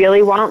what we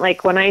really want.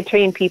 Like when I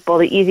train people,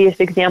 the easiest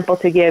example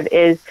to give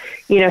is,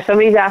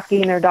 somebody's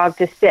asking their dog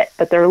to sit,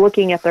 but they're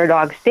looking at their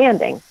dog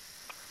standing.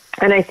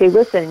 And I say,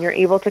 listen, you're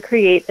able to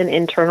create an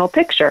internal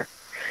picture.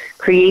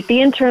 Create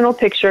the internal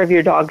picture of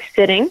your dog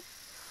sitting,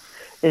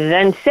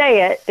 then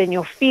say it, then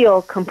you'll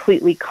feel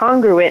completely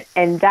congruent.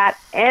 And that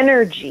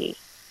energy,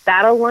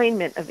 that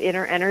alignment of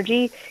inner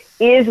energy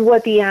is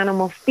what the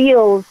animal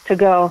feels to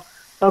go,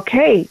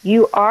 okay,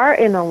 you are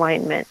in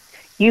alignment.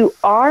 You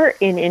are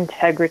in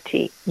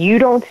integrity. You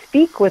don't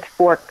speak with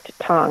forked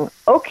tongue.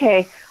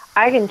 Okay,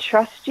 I can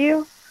trust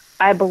you.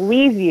 I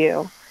believe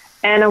you.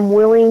 And I'm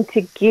willing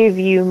to give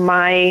you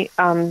my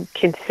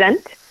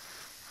consent,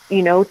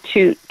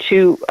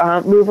 to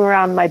move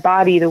around my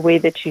body the way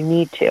that you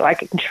need to. I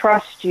can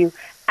trust you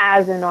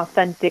as an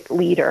authentic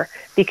leader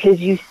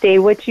because you say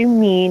what you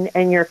mean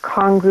and you're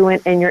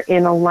congruent and you're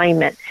in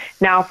alignment.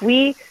 Now, if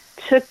we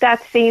took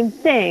that same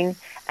thing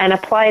and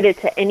applied it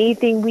to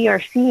anything we are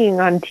seeing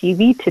on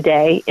TV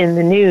today in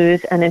the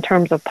news and in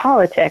terms of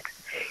politics,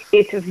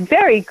 it's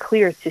very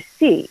clear to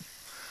see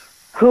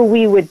who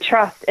we would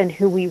trust and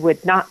who we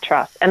would not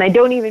trust. And I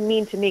don't even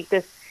mean to make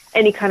this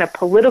any kind of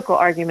political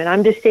argument.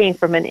 I'm just saying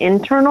from an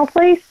internal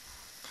place,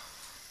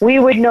 we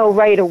would know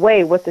right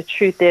away what the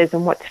truth is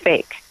and what's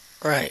fake.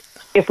 Right.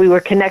 If we were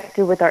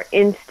connected with our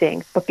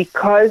instincts. But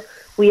because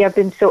we have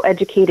been so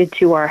educated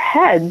to our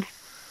heads,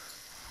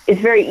 it's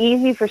very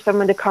easy for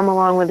someone to come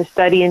along with a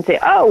study and say,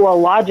 oh,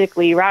 well,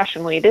 logically,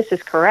 rationally, this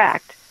is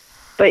correct.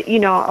 But, a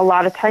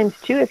lot of times,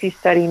 too, if you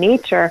study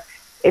nature,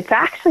 it's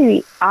actually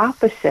the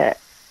opposite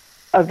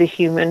of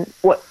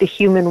what the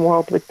human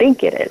world would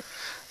think it is.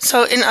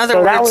 So in other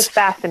words, that was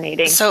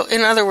fascinating. So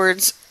in other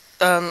words,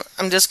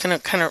 I'm just going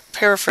to kind of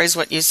paraphrase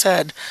what you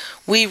said.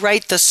 We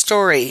write the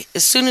story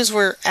as soon as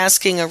we're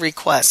asking a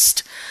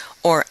request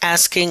or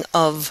asking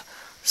of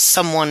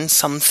someone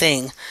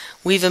something.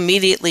 We've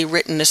immediately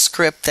written a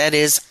script that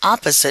is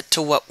opposite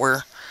to what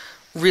we're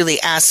really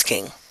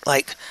asking.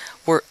 Like,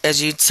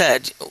 as you'd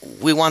said,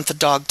 we want the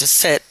dog to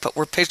sit, but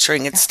we're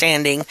picturing it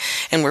standing,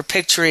 and we're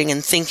picturing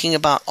and thinking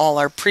about all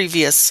our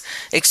previous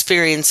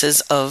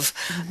experiences of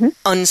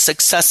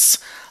unsuccess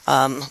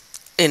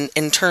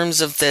in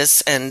terms of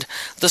this, and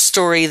the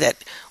story that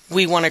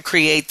we want to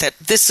create, that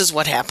this is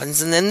what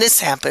happens, and then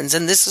this happens,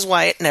 and this is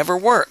why it never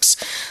works.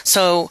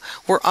 So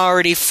we're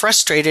already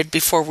frustrated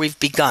before we've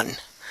begun,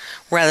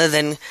 rather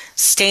than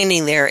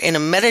standing there in a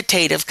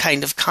meditative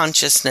kind of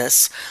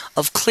consciousness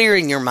of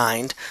clearing your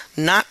mind,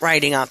 not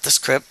writing out the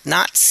script,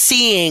 not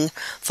seeing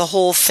the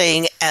whole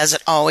thing as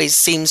it always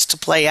seems to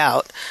play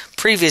out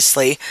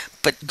previously,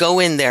 but go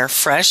in there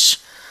fresh,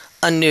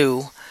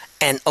 anew,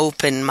 and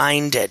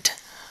open-minded.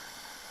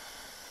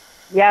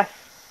 Yes,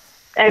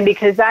 and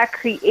because that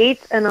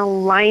creates an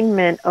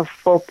alignment of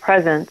full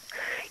presence.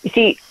 You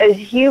see, as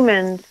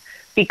humans,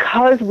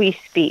 because we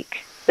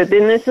speak, but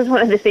then this is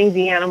one of the things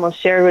the animals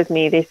shared with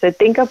me. They said,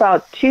 think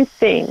about two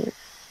things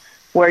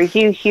where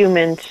you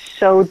humans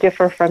so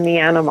differ from the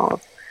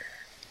animals.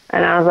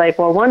 And I was like,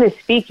 well, one is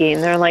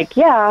speaking. They're like,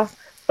 yeah,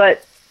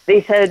 but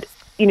they said,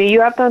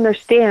 you have to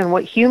understand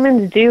what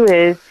humans do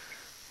is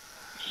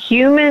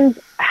humans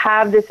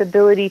have this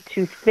ability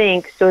to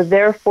think, so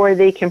therefore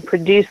they can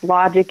produce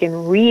logic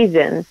and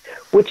reason,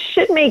 which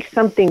should make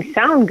something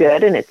sound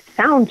good, and it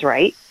sounds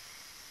right.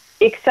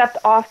 Except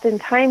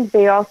oftentimes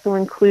they also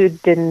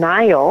include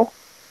denial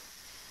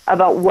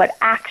about what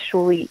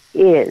actually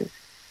is.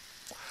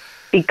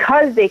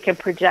 Because they can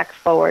project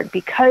forward,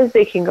 because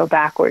they can go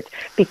backwards,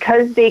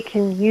 because they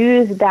can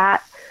use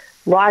that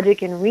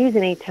logic and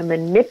reasoning to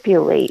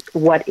manipulate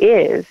what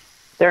is,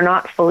 they're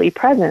not fully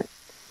present.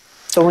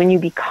 So when you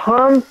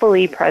become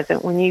fully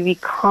present, when you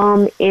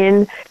become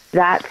in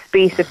that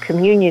space of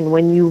communion,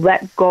 when you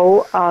let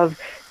go of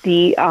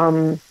the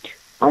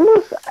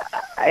almost,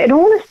 I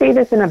don't want to say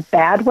this in a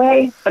bad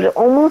way, but it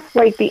almost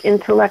like the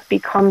intellect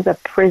becomes a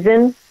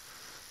prison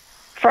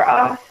for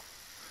us,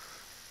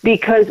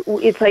 because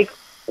it's like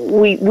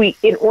we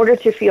in order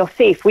to feel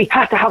safe, we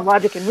have to have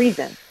logic and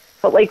reason.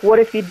 But like, what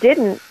if you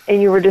didn't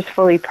and you were just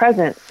fully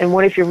present? And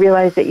what if you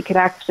realized that you could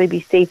actually be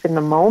safe in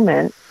the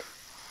moment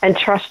and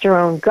trust your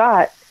own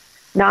gut,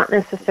 not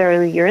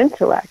necessarily your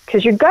intellect?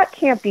 Because your gut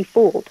can't be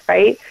fooled,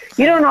 right?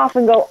 You don't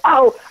often go,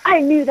 oh,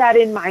 I knew that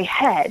in my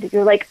head.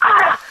 You're like,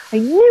 I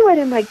knew it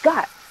in my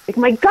gut. Like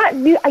my gut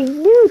knew, I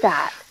knew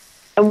that.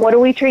 And what are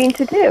we trained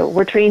to do?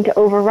 We're trained to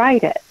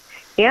override it.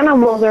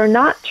 Animals are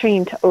not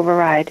trained to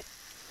override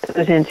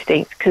those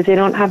instincts because they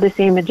don't have the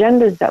same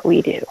agendas that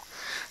we do.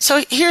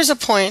 So here's a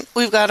point.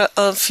 We've got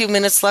a few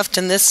minutes left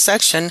in this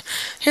section.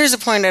 Here's a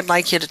point I'd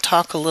like you to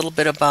talk a little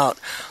bit about.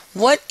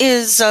 What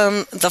is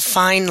the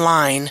fine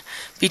line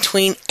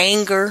between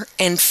anger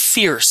and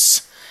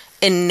fierce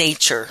in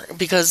nature?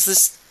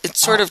 Because it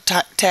sort of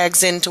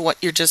tags into what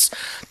you're just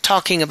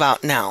talking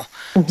about now.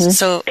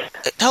 So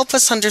help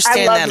us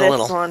understand that a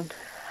little.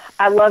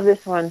 I love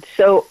this one.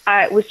 So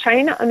I was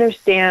trying to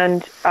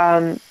understand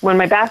when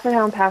my basset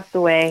hound passed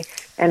away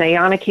and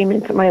Ayana came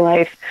into my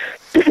life,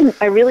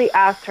 I really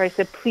asked her, I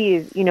said,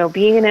 please,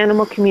 being an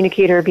animal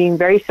communicator, being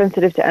very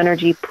sensitive to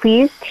energy,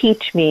 please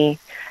teach me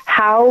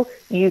how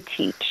you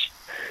teach.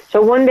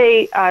 So one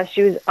day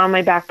she was on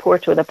my back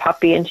porch with a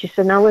puppy, and she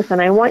said, now listen,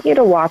 I want you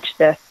to watch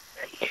this.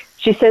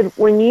 She said,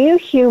 when you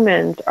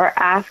humans are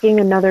asking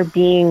another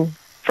being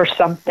for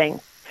something,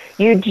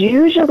 you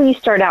usually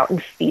start out in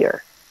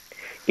fear.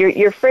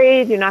 You're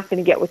afraid you're not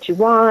going to get what you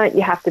want.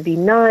 You have to be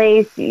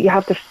nice. You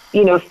have to,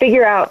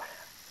 figure out,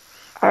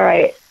 all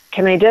right,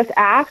 can I just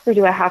ask, or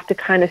do I have to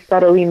kind of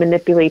subtly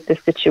manipulate the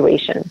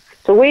situation?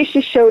 So the way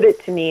she showed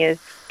it to me is,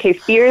 okay,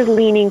 fear is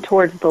leaning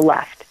towards the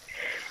left.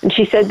 And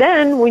she said,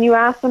 then when you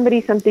ask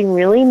somebody something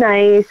really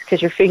nice,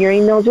 because you're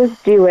figuring they'll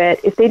just do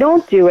it, if they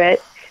don't do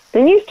it,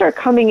 then you start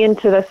coming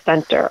into the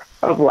center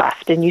of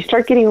left, and you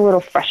start getting a little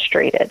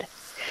frustrated.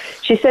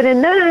 She said,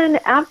 and then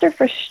after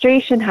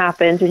frustration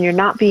happens and you're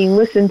not being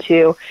listened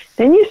to,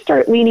 then you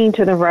start leaning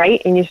to the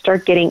right and you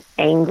start getting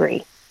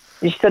angry.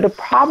 She said the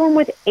problem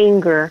with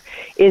anger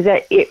is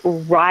that it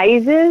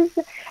rises,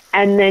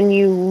 and then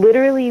you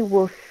literally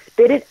will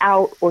spit it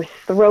out or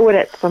throw it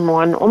at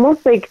someone,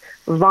 almost like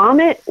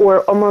vomit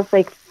or almost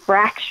like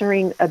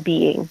fracturing a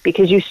being,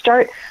 because you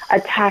start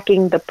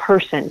attacking the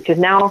person, because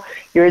now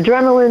your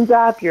adrenaline's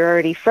up, you're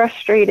already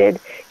frustrated.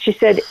 She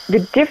said the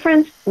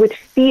difference with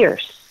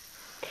fierce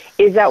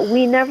is that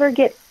we never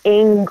get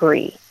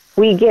angry,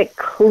 we get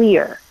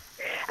clear.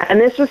 And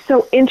this was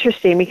so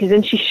interesting, because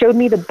then she showed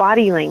me the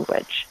body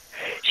language.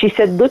 She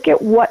said, look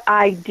at what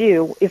I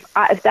do. If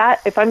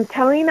I'm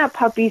telling that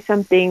puppy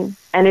something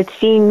and it's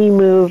seeing me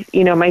move,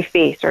 my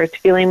face, or it's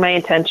feeling my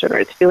intention, or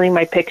it's feeling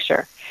my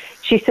picture.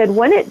 She said,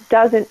 when it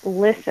doesn't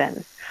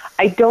listen,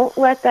 I don't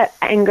let that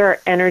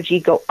anger energy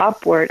go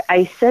upward.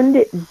 I send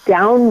it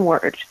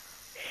downward.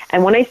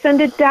 And when I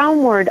send it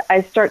downward,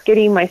 I start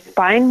getting my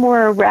spine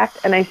more erect,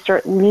 and I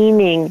start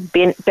leaning,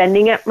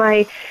 bending at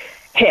my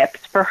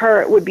hips. For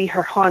her, it would be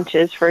her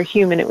haunches. For a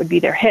human, it would be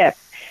their hips.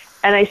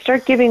 And I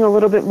start giving a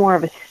little bit more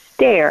of a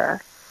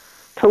stare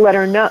to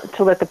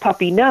let the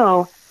puppy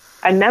know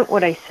I meant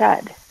what I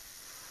said.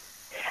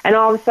 And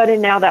all of a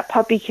sudden now that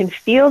puppy can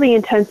feel the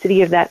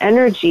intensity of that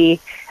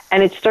energy,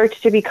 and it starts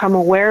to become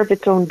aware of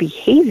its own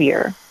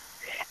behavior.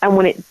 And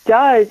when it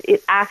does,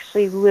 it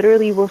actually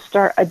literally will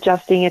start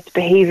adjusting its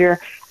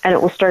behavior, and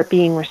it will start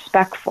being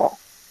respectful.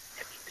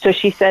 So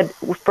she said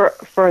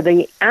for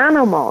the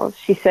animals,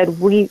 she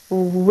said, we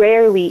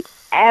rarely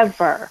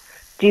ever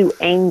do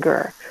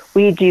anger.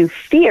 We do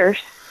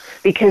fierce,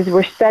 because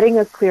we're setting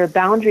a clear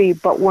boundary,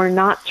 but we're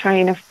not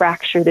trying to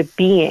fracture the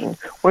being.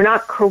 We're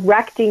not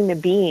correcting the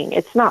being.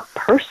 It's not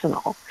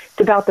personal.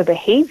 It's about the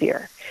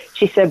behavior.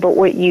 She said, but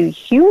what you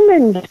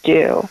humans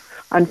do,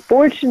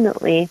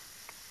 unfortunately,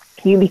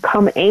 you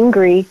become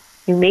angry,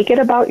 you make it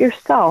about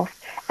yourself,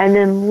 and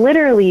then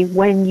literally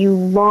when you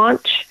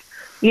launch,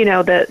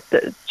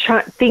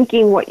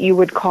 thinking what you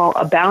would call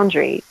a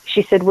boundary,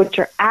 she said, what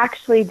you're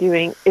actually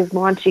doing is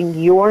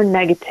launching your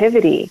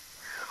negativity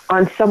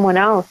on someone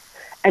else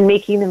and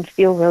making them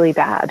feel really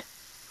bad.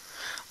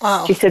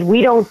 Wow. She said,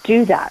 we don't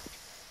do that.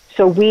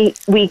 So we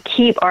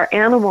keep, our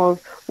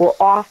animals will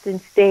often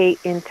stay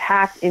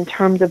intact in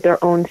terms of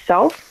their own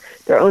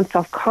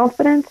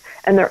self-confidence,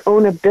 and their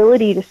own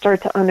ability to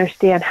start to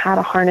understand how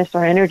to harness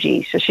our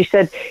energy. So she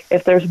said,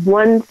 if there's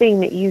one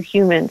thing that you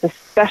humans,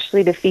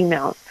 especially the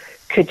females,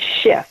 could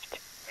shift,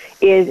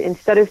 is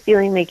instead of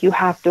feeling like you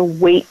have to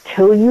wait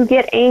till you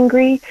get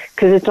angry,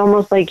 because it's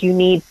almost like you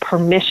need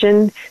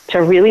permission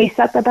to really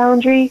set the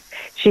boundary,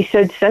 she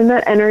said, send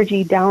that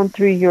energy down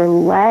through your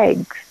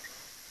legs.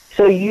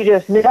 So you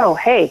just know,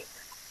 hey,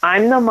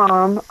 I'm the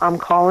mom, I'm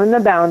calling the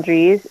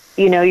boundaries.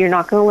 You're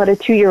not going to let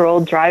a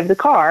 2-year-old drive the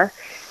car,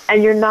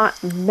 and you're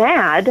not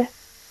mad.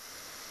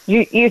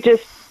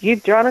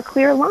 You've drawn a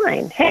clear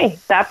line. Hey,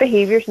 that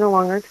behavior is no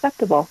longer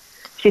acceptable.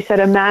 She said,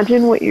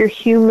 imagine what your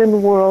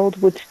human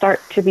world would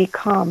start to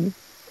become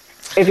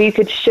if you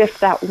could shift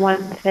that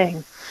one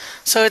thing.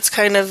 So it's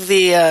kind of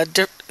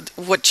the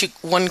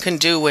one can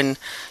do when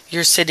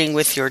you're sitting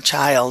with your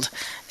child,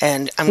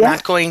 and I'm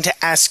not going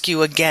to ask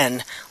you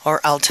again, or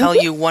I'll tell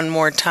you one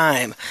more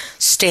time.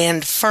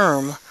 Stand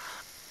firm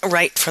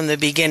right from the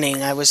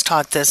beginning. I was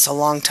taught this a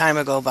long time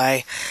ago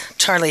by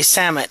Charlie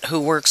Samet, who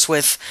works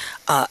with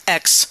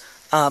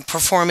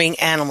performing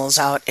animals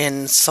out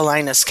in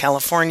Salinas,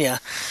 California.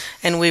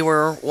 And we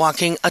were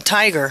walking a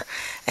tiger,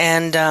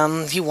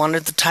 and he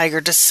wanted the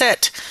tiger to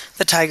sit.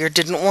 The tiger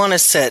didn't want to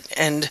sit.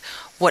 And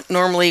what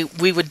normally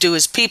we would do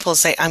as people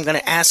say, I'm going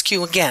to ask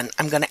you again.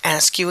 I'm going to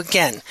ask you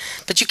again.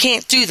 But you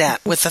can't do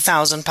that with a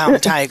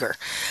 1,000-pound tiger.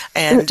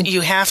 And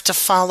you have to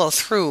follow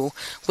through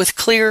with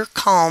clear,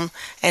 calm,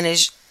 and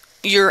as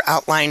you're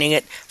outlining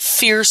it,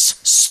 fierce,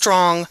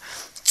 strong,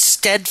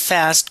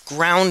 steadfast,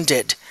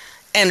 grounded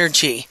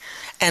energy.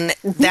 And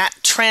that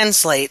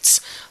translates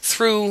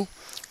through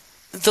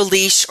the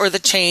leash or the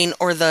chain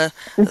or of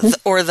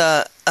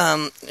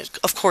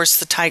course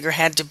the tiger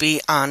had to be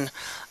on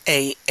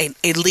a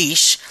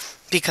leash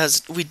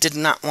because we did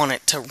not want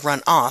it to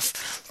run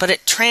off, but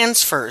it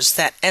transfers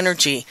that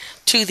energy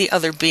to the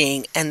other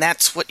being, and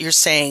that's what you're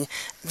saying.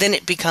 Then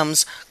it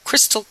becomes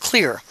crystal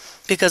clear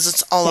because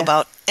it's all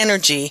about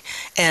energy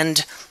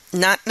and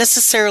not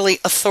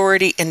necessarily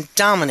authority and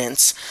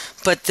dominance,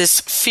 but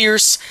this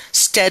fierce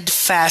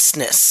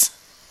steadfastness.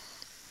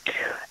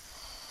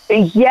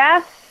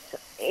 Yes,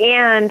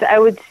 and I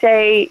would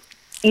say,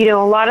 a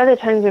lot of the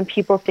times when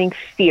people think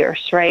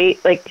fierce,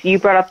 right? Like you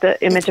brought up the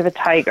image of a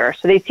tiger.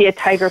 So they see a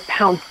tiger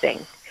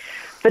pouncing.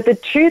 But the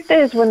truth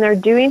is when they're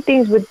doing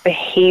things with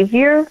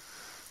behavior,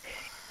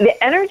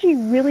 the energy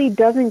really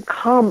doesn't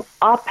come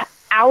up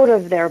out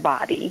of their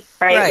body,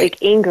 right? Like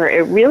anger.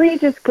 It really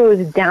just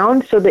goes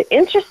down. So the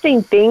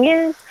interesting thing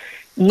is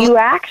you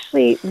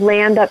actually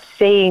land up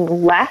saying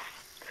less.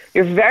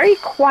 You're very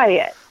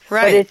quiet.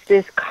 Right. But it's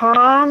this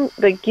calm,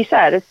 like you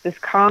said, it's this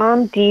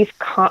calm, deep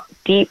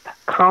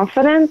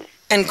confidence.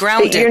 And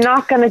grounded. That you're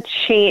not going to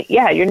change.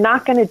 Yeah, you're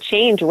not going to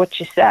change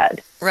what you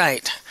said.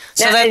 Right.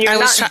 So now,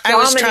 that I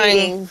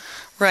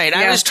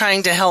was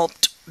trying to help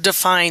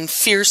define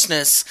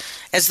fierceness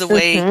as the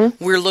way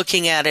we're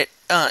looking at it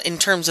in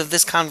terms of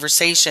this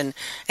conversation,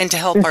 and to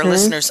help our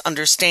listeners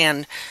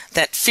understand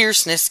that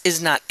fierceness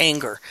is not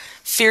anger.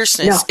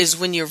 Fierceness is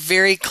when you're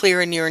very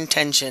clear in your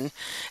intention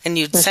and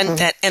you'd send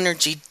that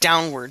energy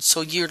downward.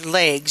 So your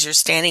legs, you're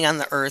standing on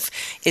the earth,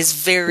 is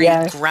very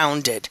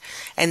grounded.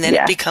 And then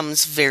it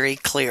becomes very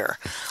clear.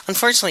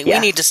 Unfortunately, we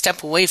need to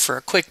step away for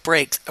a quick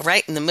break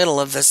right in the middle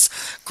of this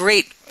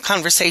great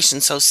conversation.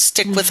 So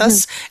stick with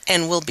us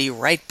and we'll be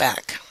right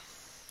back.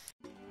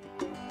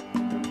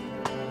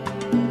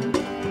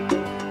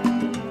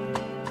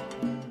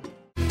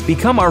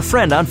 Become our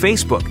friend on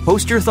Facebook.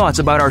 Post your thoughts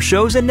about our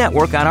shows and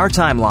network on our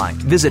timeline.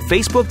 Visit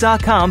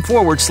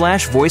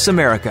Facebook.com/Voice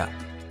America.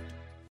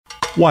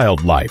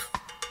 Wildlife.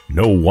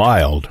 No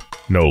wild,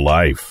 no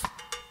life.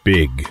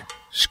 Big,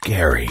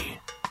 scary,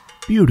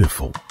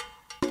 beautiful.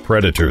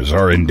 Predators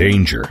are in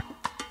danger.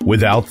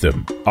 Without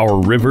them,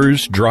 our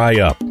rivers dry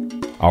up.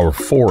 Our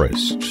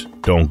forests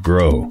don't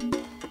grow.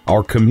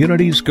 Our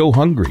communities go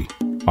hungry.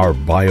 Our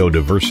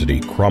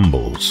biodiversity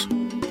crumbles.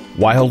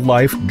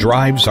 Wildlife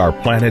drives our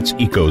planet's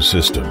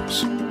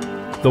ecosystems.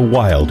 The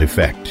wild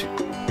effect.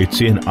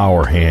 It's in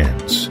our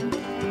hands.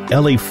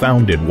 Ellie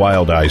founded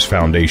Wild Eyes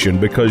Foundation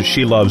because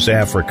she loves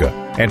Africa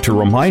and to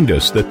remind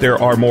us that there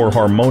are more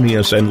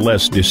harmonious and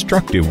less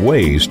destructive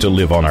ways to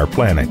live on our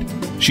planet.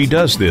 She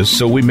does this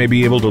so we may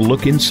be able to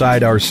look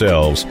inside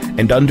ourselves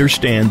and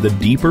understand the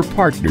deeper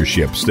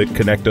partnerships that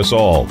connect us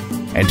all,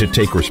 and to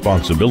take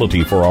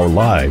responsibility for our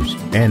lives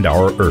and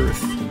our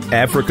Earth.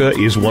 Africa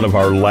is one of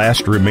our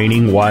last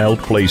remaining wild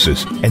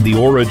places and the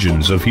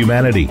origins of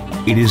humanity.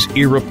 It is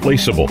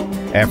irreplaceable.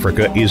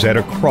 Africa is at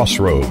a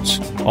crossroads,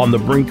 on the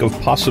brink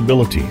of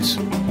possibilities.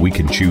 We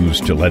can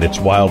choose to let its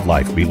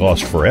wildlife be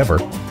lost forever,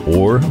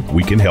 or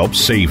we can help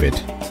save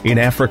it. In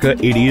Africa,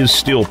 it is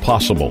still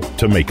possible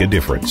to make a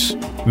difference.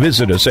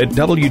 Visit us at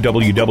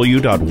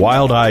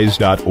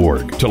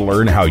www.wildeyes.org to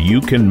learn how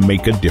you can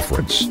make a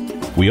difference.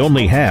 We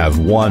only have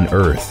one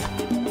Earth.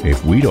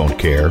 If we don't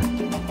care,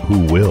 who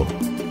will?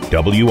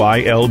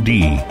 WILDIZE.org.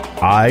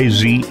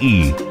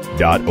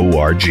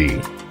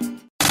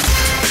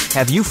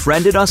 Have you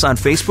friended us on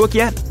Facebook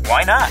yet?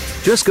 Why not?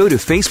 Just go to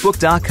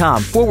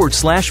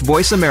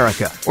Facebook.com/Voice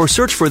America or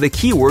search for the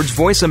keywords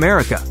Voice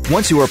America.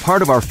 Once you are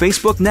part of our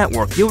Facebook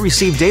network, you'll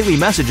receive daily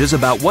messages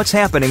about what's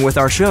happening with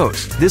our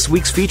shows, this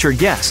week's featured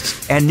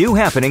guests, and new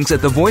happenings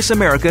at the Voice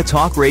America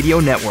Talk Radio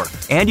Network.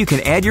 And you can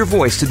add your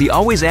voice to the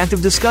always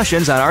active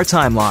discussions on our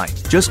timeline.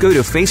 Just go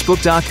to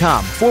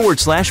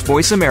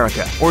Facebook.com/Voice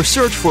America or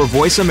search for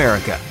Voice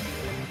America.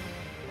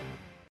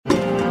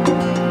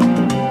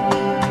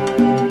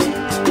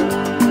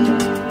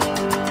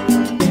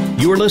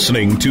 You're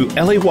listening to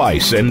Ellie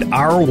Weiss and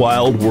Our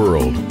Wild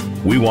World.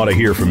 We want to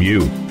hear from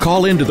you.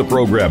 Call into the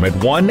program at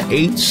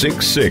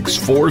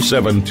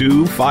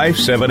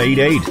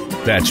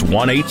 1-866-472-5788. That's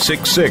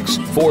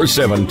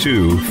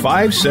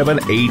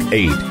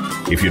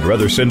 1-866-472-5788. If you'd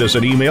rather send us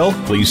an email,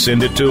 please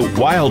send it to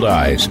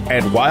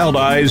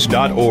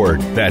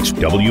wildeyes@wildeyes.org. That's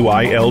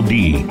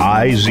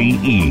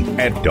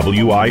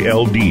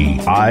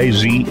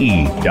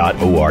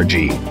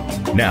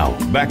WILDIZE@WILDIZE.org. Now,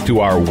 back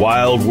to our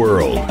wild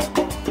world.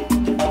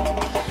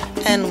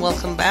 And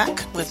welcome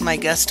back with my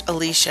guest,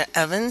 Alecia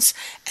Evans,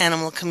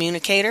 animal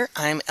communicator.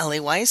 I'm Ellie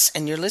Weiss,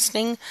 and you're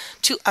listening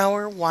to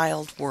Our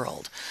Wild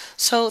World.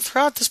 So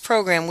throughout this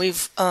program,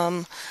 we've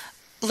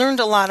learned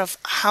a lot of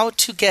how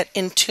to get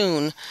in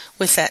tune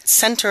with that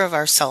center of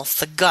ourself,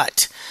 the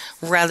gut,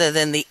 rather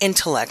than the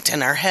intellect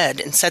in our head,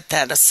 and set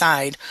that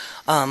aside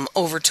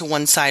over to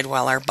one side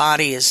while our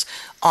body is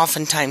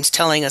oftentimes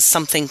telling us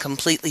something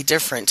completely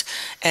different.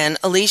 And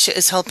Alecia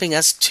is helping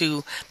us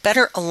to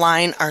better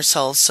align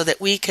ourselves so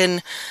that we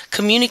can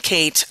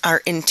communicate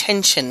our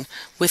intention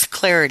with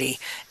clarity.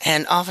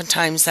 And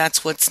oftentimes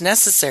that's what's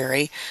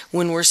necessary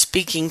when we're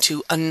speaking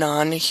to a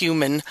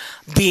non-human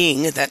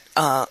being that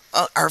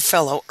our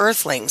fellow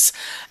earthlings.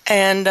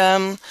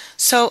 And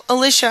so,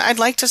 Alecia, I'd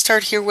like to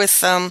start here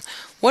with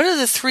what are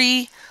the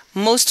three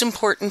most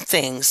important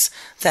things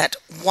that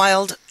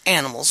wild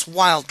animals,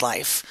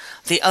 wildlife,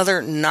 the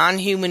other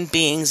non-human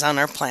beings on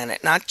our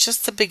planet, not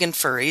just the big and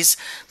furries,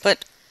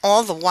 but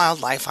all the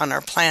wildlife on our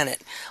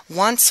planet,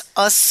 wants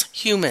us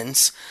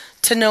humans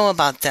to know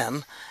about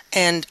them,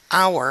 and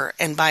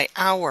by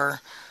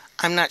our,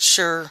 I'm not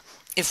sure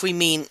if we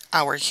mean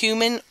our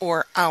human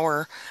or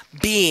our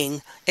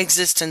being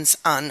existence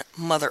on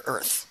Mother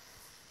Earth.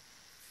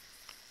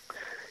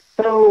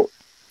 So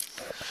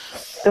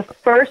the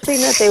first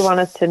thing that they want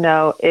us to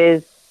know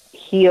is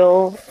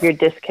heal your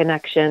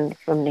disconnection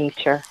from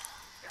nature.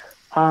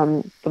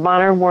 The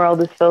modern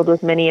world is filled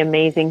with many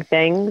amazing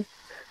things,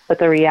 but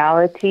the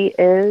reality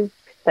is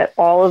that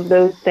all of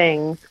those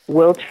things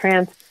will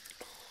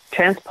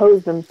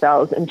transpose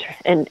themselves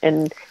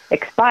and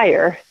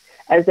expire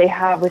as they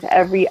have with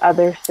every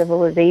other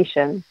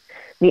civilization.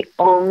 The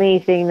only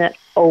thing that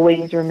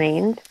always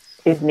remains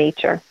is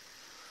nature.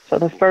 So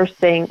the first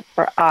thing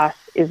for us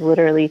is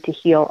literally to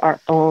heal our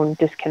own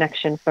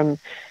disconnection from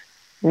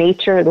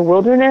nature, the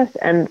wilderness,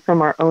 and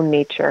from our own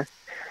nature.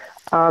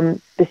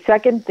 The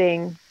second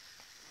thing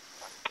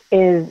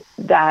is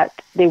that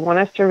they want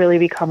us to really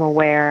become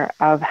aware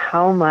of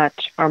how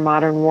much our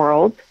modern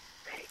world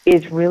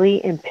is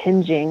really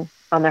impinging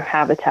on their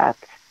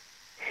habitats.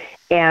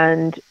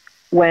 And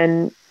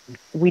when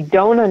we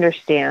don't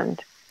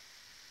understand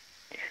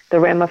the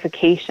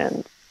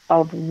ramifications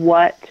of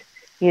what,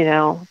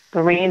 the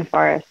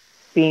rainforest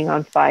being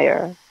on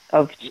fire,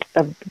 of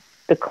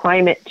the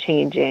climate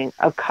changing,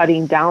 of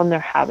cutting down their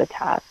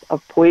habitats,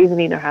 of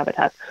poisoning their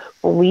habitats,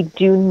 when we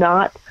do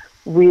not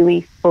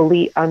really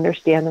fully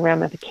understand the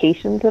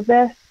ramifications of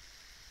this,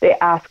 they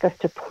ask us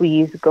to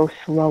please go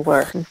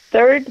slower. The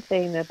third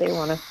thing that they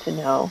want us to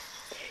know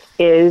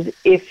is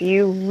if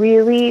you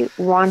really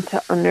want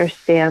to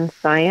understand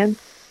science,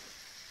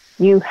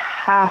 you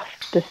have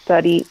to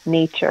study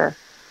nature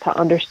to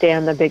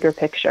understand the bigger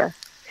picture.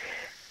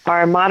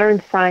 Our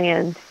modern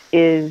science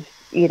is,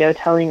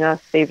 telling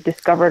us they've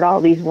discovered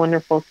all these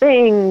wonderful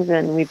things,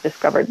 and we've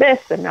discovered this,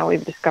 and now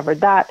we've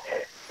discovered that.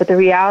 But the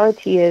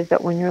reality is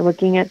that when you're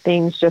looking at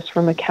things just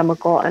from a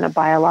chemical and a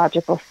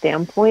biological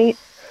standpoint,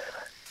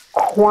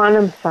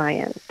 quantum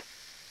science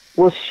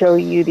will show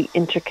you the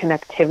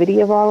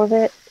interconnectivity of all of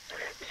it.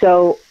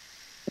 So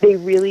they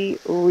really,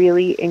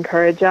 really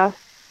encourage us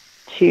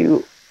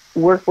to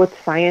work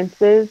with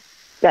sciences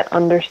that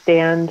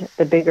understand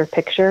the bigger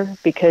picture,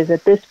 because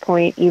at this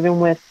point, even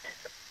with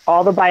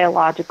all the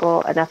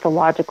biological and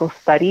ethological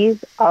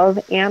studies of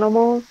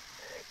animals,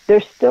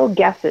 they're still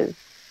guesses.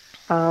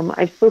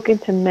 I've spoken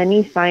to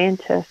many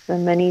scientists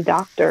and many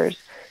doctors,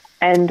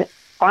 and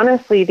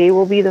honestly, they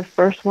will be the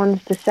first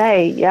ones to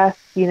say, yes,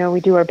 we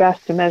do our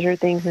best to measure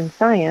things in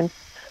science,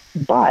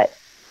 but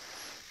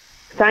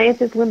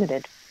science is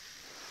limited.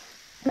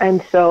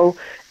 And so,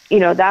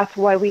 that's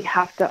why we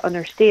have to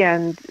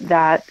understand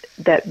that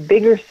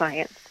bigger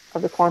science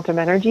of the quantum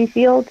energy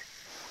field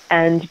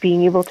and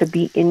being able to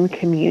be in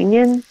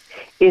communion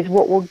is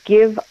what will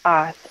give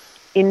us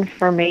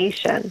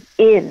information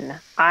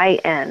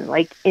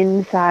like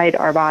inside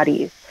our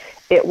bodies.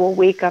 It will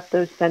wake up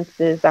those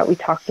senses that we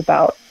talked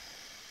about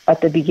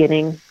at the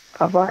beginning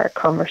of our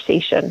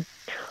conversation.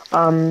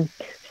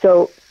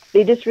 So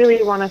they just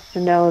really want us to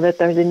know that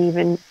there's an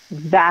even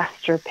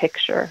vaster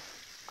picture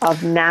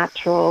of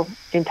natural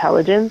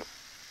intelligence,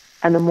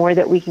 and the more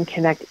that we can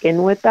connect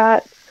in with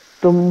that,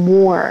 the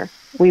more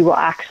we will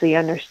actually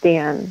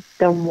understand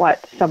than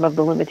what some of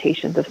the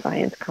limitations of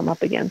science come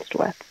up against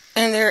with.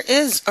 And there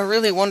is a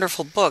really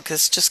wonderful book,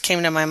 this just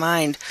came to my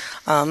mind,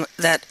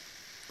 that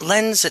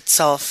lends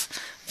itself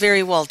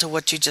very well to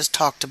what you just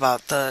talked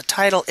about. The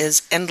title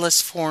is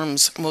Endless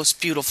Forms Most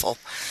Beautiful,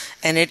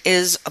 and it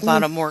is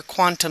about a more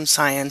quantum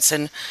science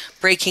and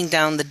breaking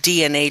down the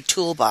DNA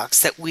toolbox,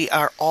 that we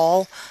are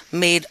all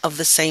made of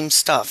the same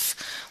stuff,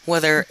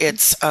 whether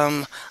it's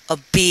a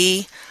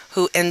bee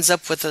who ends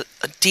up with a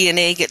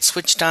DNA gets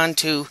switched on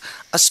to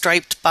a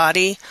striped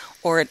body,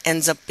 or it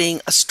ends up being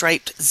a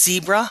striped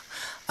zebra.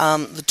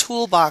 The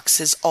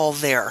toolbox is all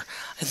there.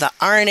 The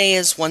RNA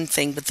is one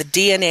thing, but the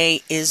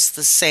DNA is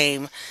the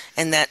same,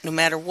 and that no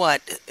matter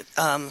what,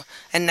 and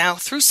now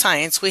through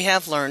science we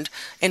have learned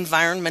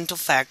environmental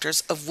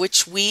factors of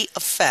which we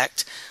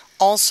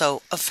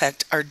also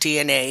affect our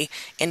DNA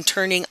in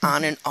turning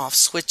on and off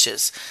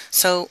switches.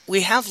 So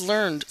we have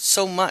learned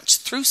so much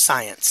through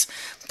science,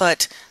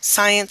 but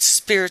science,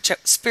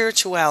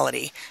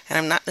 spirituality, and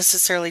I'm not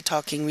necessarily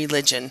talking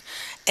religion,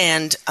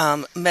 and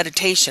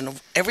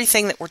meditation,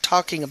 everything that we're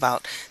talking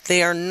about,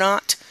 they are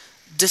not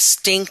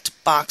distinct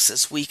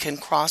boxes. We can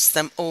cross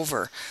them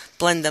over,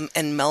 blend them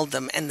and meld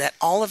them, and that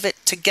all of it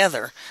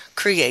together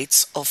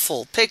creates a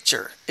full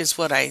picture is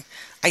what I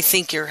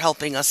think you're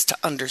helping us to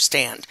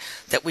understand,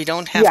 that we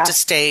don't have to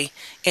stay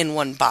in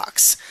one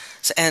box.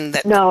 And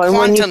that and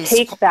when you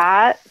take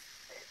that,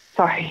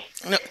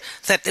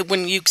 that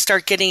when you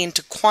start getting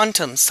into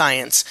quantum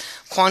science,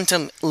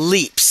 quantum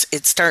leaps,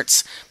 it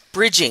starts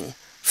bridging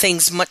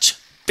things much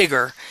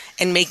bigger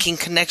and making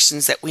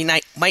connections that we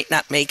might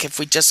not make if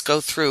we just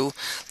go through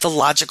the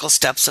logical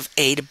steps of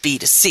A to B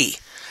to C.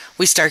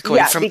 We start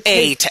going from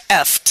A to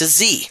F to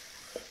Z.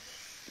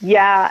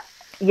 Yeah,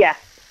 yes.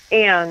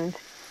 And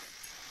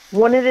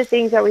one of the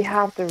things that we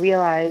have to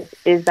realize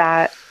is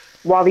that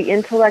while the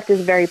intellect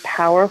is very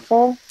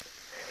powerful,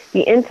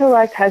 the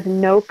intellect has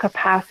no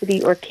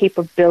capacity or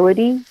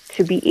capability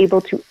to be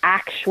able to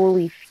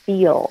actually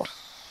feel.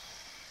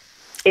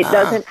 It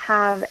doesn't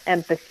have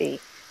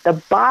empathy. The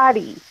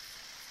body,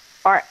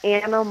 our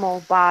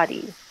animal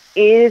body,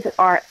 is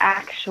our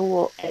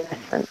actual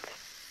innocence.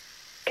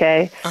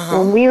 Okay?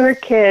 When we were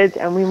kids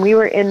and when we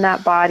were in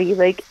that body,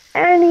 like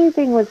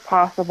anything was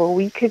possible.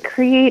 We could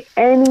create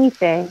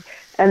anything.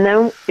 And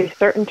then if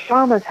certain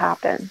traumas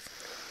happen,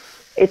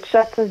 it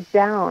shuts us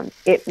down.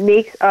 It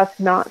makes us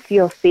not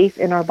feel safe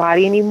in our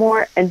body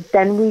anymore. And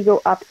then we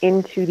go up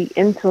into the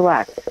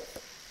intellect.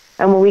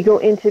 And when we go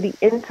into the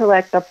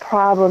intellect, the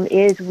problem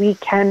is we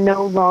can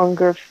no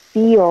longer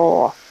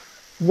feel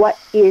what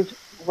is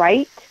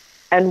right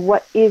and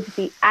what is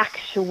the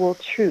actual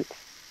truth.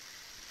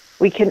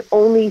 We can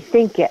only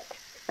think it,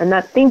 and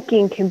that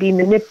thinking can be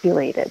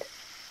manipulated.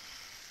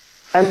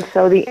 And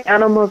so the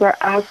animals are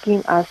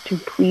asking us to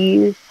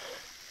please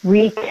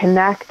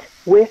reconnect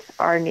with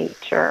our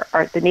nature,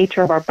 the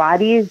nature of our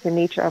bodies, the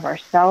nature of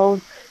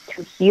ourselves,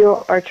 to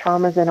heal our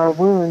traumas and our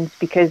wounds,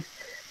 because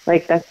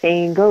like that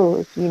saying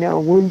goes,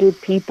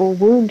 wounded people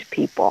wound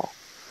people.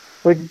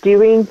 We're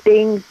doing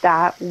things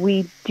that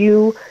we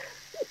do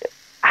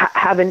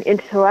have an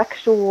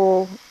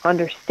intellectual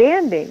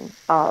understanding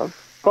of,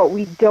 but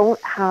we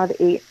don't have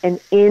an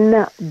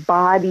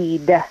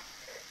embodied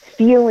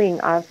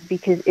feeling of,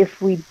 because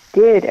if we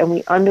did and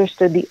we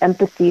understood the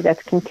empathy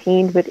that's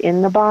contained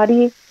within the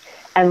body,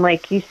 and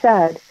like you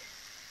said,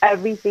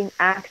 everything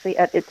actually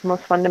at its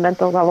most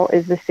fundamental level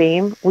is the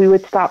same, we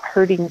would stop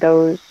hurting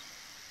those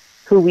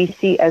who we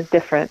see as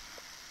different,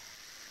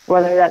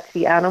 whether that's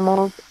the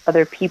animals,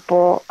 other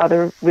people,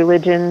 other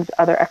religions,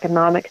 other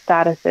economic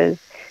statuses.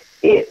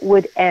 It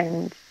would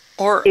end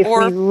if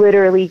we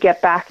literally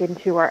get back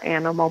into our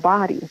animal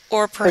body.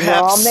 Or perhaps we're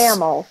all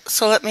mammals.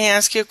 So let me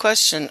ask you a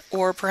question.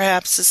 Or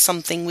perhaps it's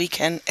something we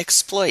can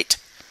exploit.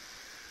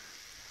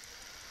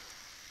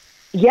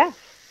 Yes.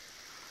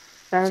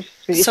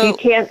 If you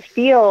can't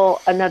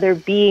feel another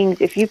being,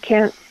 if you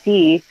can't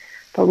see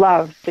the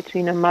love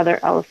between a mother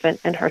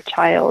elephant and her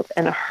child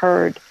and a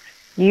herd,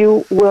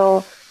 you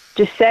will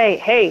just say,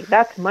 hey,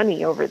 that's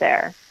money over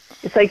there.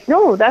 It's like,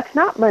 no, that's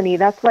not money.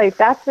 That's life.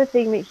 That's the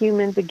thing that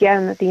humans,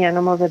 again, that the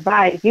animals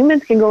advise.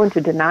 Humans can go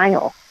into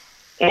denial.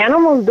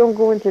 Animals don't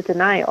go into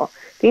denial.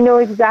 They know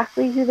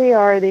exactly who they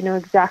are. They know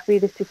exactly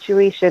the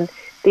situation.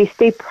 They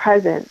stay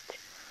present.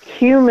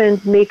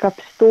 Humans make up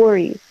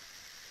stories,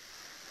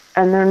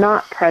 and they're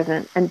not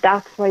present. And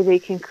that's why they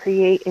can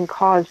create and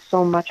cause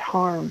so much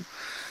harm.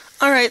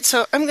 All right,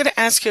 so I'm going to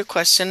ask you a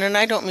question, and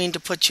I don't mean to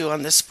put you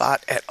on the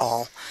spot at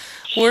all.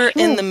 We're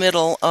in the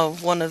middle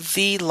of one of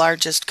the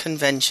largest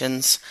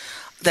conventions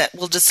that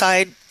will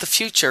decide the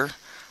future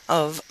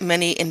of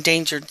many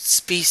endangered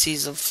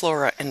species of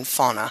flora and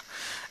fauna.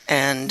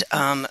 And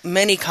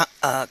many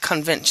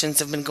conventions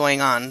have been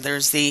going on.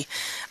 There's the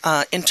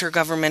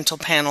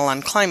Intergovernmental Panel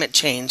on Climate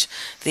Change,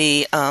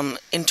 the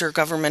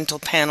Intergovernmental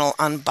Panel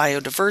on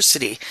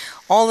Biodiversity.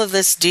 All of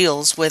this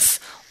deals with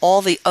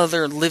all the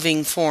other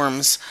living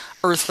forms,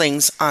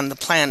 earthlings on the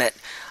planet,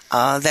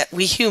 that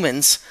we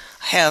humans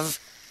have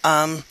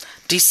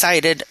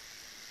decided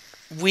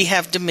we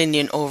have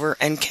dominion over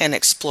and can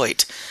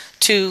exploit,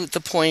 to the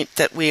point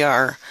that we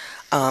are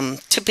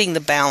tipping the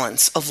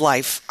balance of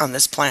life on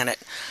this planet.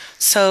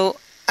 So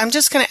I'm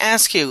just going to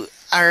ask you,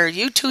 are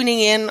you tuning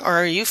in, or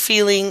are you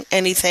feeling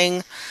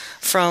anything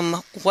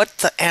from what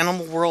the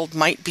animal world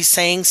might be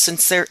saying,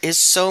 since there is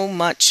so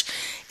much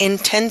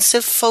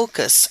intensive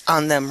focus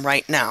on them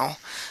right now,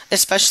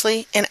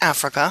 especially in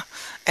Africa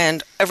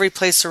and every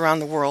place around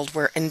the world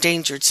where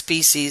endangered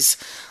species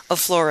of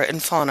flora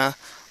and fauna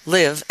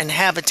live and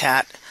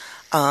habitat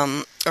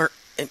or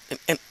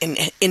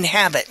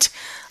inhabit.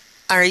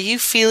 Are you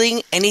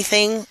feeling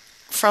anything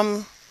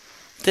from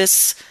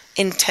this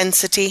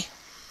intensity?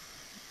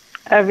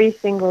 Every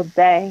single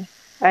day.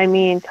 I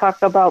mean,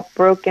 talk about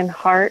broken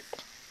heart.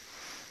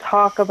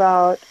 Talk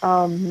about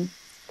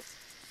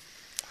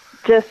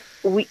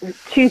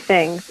two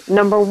things.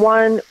 Number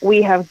one,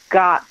 we have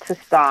got to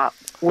stop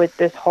with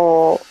this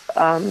whole,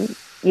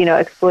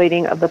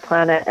 exploiting of the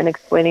planet and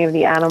exploiting of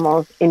the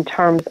animals in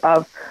terms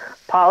of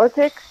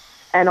politics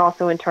and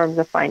also in terms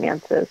of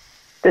finances.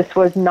 This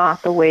was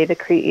not the way the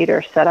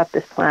Creator set up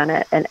this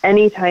planet. And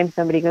anytime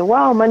somebody goes,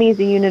 well, money is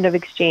a unit of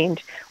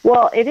exchange.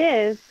 Well, it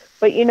is,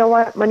 but you know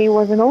what? Money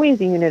wasn't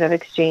always a unit of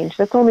exchange.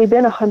 That's only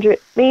been 100,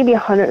 maybe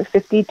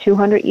 150,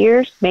 200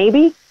 years,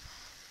 maybe.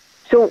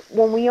 So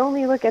when we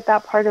only look at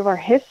that part of our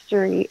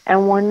history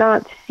and we're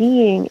not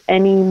seeing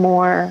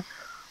anymore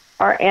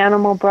our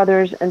animal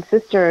brothers and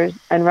sisters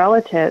and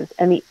relatives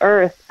and the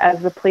earth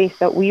as the place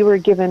that we were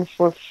given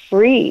for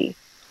free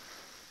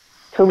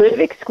to live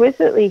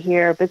exquisitely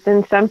here, but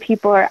then some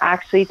people are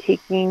actually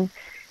taking,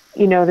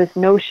 this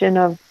notion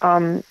of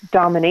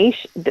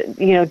domination,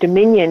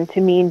 dominion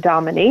to mean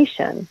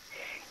domination.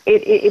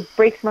 It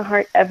breaks my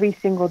heart every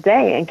single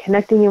day. And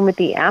connecting in with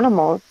the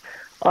animals,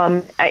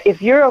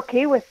 if you're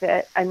okay with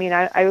it,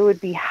 I would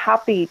be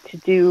happy to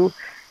do,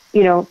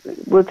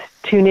 let's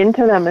tune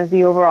into them as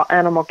the overall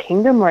animal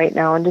kingdom right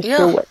now and just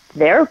hear what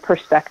their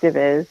perspective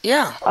is.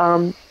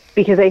 Yeah.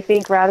 Because I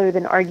think rather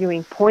than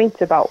arguing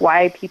points about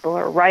why people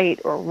are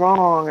right or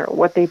wrong or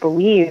what they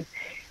believe,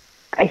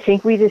 I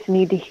think we just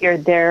need to hear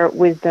their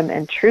wisdom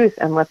and truth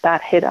and let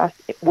that hit us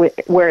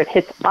where it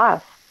hits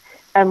us,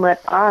 and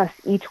let us,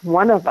 each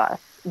one of us,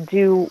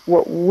 do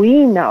what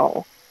we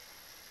know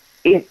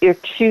or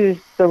choose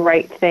the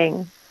right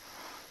thing,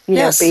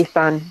 based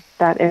on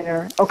that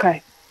inner.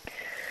 Okay,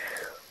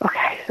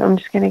 so I'm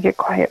just going to get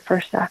quiet for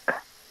a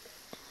sec.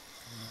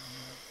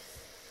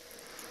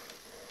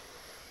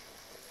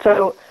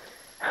 So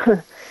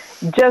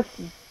just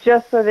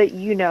so that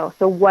you know,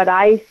 so what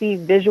I see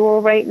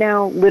visual right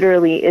now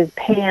literally is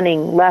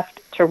panning left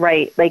to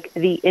right, like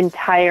the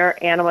entire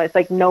animal. It's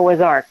like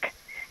Noah's Ark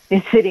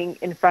is sitting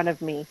in front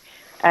of me,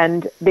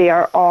 and they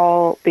are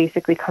all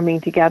basically coming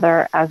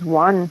together as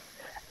one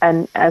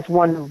and as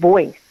one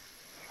voice.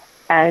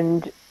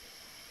 And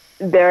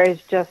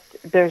there's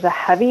a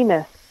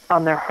heaviness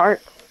on their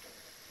hearts.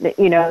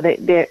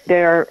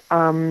 They're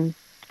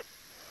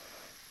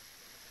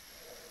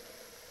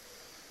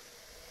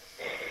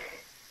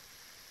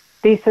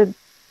they said,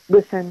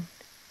 listen,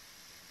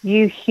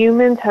 you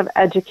humans have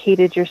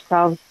educated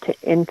yourselves to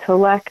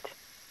intellect,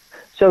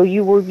 so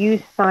you will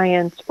use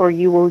science or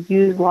you will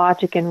use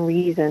logic and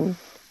reason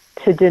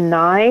to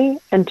deny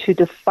and to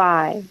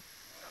defy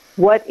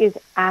what is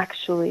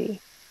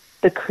actually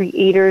the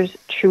Creator's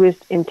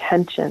truest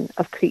intention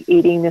of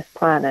creating this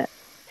planet.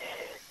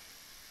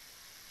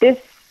 This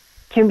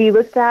can be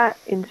looked at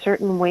in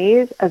certain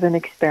ways as an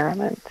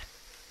experiment.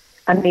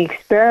 And the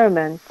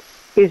experiment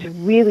is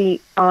really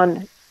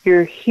on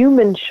your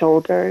human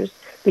shoulders,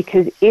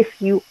 because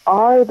if you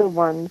are the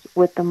ones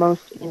with the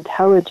most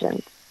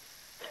intelligence,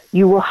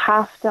 you will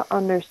have to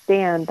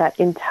understand that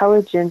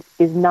intelligence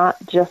is not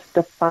just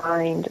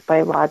defined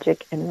by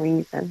logic and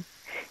reason.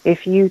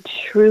 If you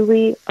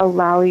truly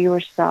allow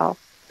yourself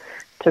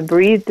to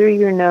breathe through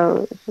your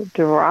nose,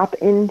 drop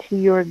into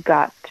your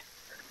gut,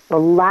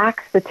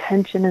 relax the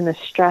tension and the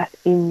stress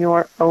in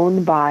your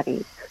own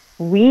body,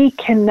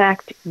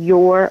 reconnect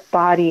your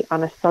body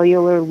on a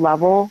cellular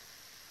level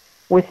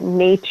with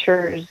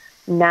nature's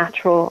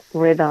natural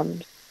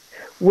rhythms,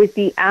 with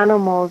the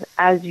animals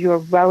as your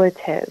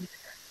relatives,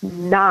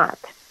 not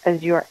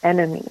as your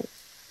enemies,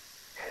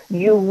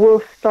 you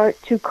will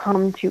start to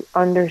come to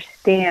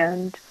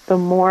understand the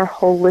more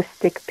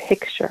holistic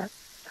picture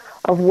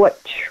of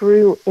what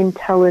true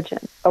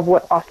intelligence, of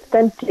what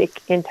authentic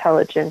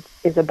intelligence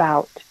is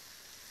about.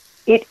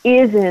 It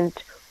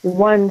isn't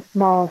one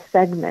small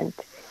segment.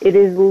 It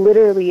is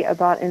literally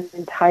about an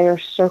entire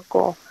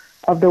circle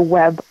of the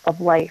web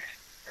of life.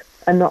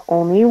 And the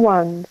only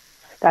ones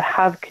that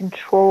have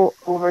control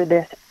over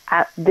this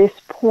at this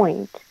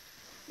point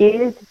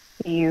is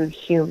you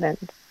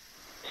humans.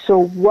 So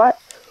what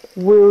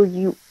will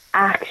you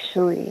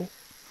actually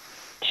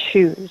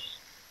choose?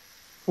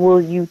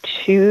 Will you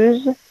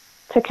choose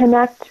to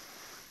connect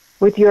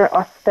with your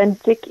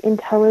authentic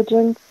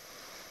intelligence?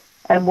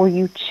 And will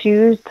you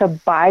choose to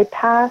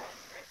bypass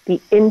the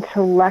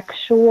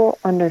intellectual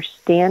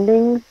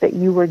understandings that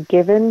you were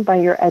given by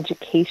your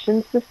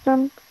education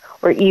system,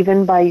 or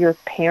even by your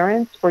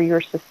parents or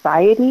your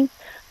society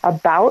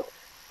about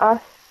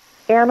us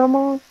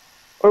animals?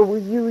 Or will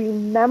you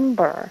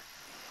remember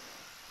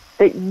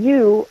that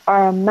you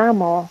are a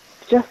mammal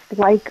just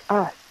like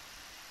us?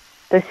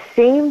 The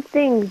same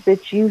things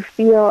that you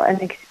feel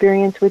and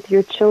experience with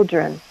your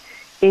children,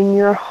 in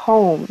your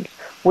homes,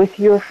 with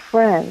your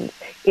friends,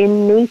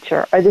 in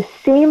nature, are the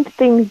same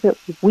things that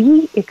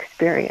we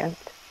experience.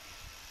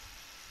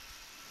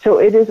 So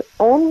it is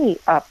only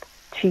up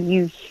to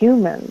you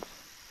humans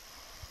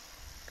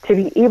to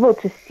be able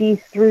to see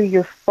through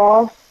your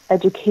false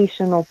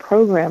educational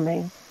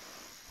programming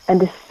and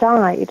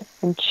decide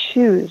and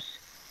choose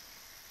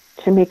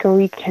to make a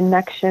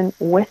reconnection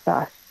with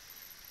us.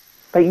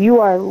 But you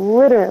are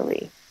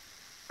literally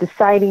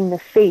deciding the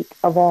fate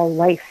of all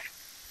life.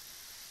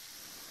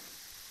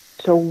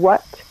 So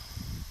what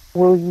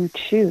will you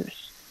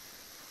choose?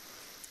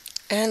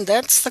 And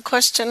that's the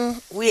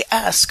question we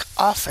ask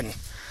often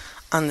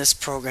on this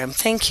program.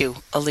 Thank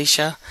you,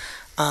 Alecia.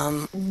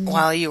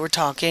 While you were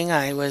talking,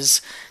 I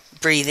was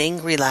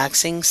breathing,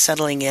 relaxing,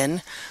 settling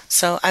in.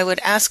 So I would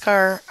ask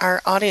our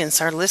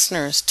audience, our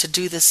listeners, to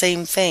do the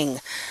same thing.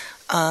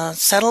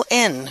 Settle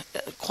in,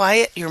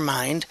 quiet your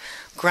mind,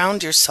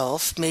 ground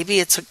yourself. Maybe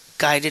it's a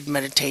guided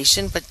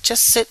meditation, but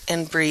just sit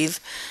and breathe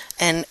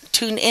and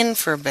tune in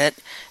for a bit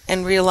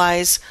and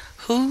realize,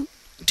 who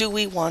do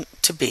we want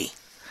to be?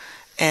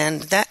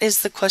 And that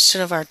is the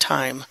question of our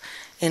time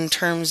in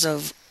terms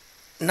of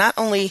not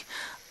only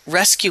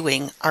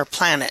rescuing our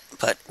planet,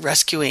 but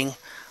rescuing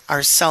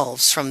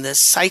ourselves from this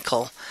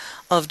cycle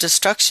of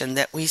destruction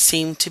that we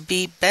seem to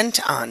be bent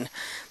on,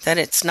 that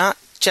it's not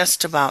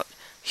just about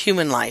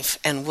human life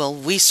and will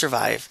we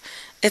survive.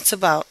 It's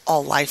about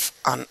all life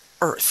on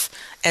Earth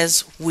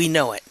as we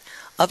know it,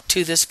 up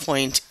to this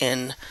point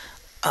in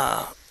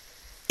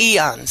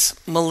eons,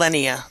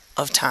 millennia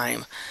of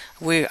time.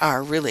 We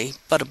are really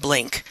but a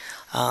blink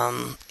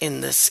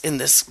in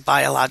this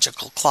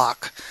biological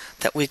clock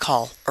that we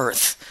call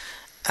Earth.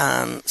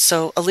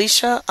 So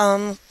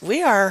Alecia,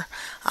 we are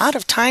out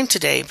of time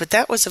today, but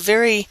this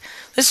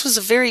was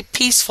a very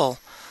peaceful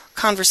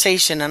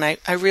conversation, and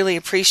I really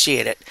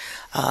appreciate it.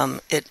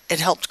 It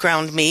helped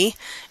ground me.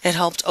 It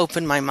helped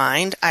open my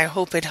mind. I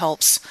hope it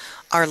helps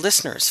our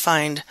listeners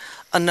find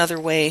another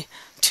way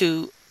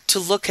to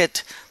look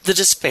at the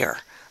despair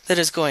that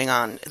is going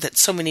on, that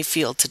so many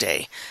feel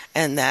today,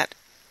 and that,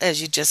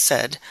 as you just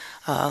said,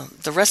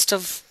 the rest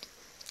of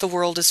the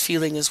world is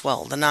feeling as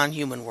well, the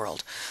non-human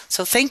world.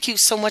 So thank you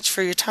so much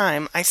for your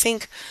time. I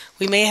think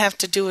we may have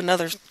to do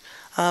another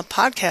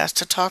podcast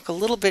to talk a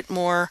little bit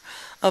more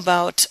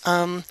about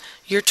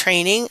your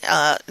training,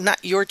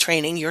 your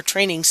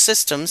training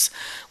systems.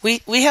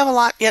 We have a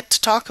lot yet to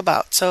talk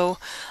about. So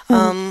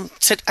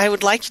I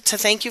would like to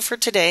thank you for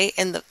today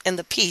and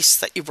the peace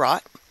that you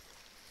brought.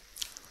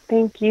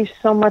 Thank you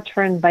so much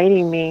for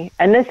inviting me.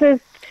 And this is,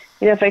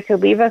 if I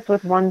could leave us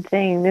with one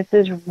thing, this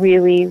is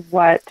really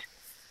what,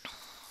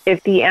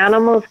 if the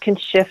animals can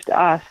shift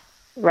us,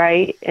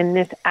 right, in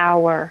this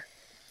hour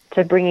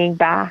to bringing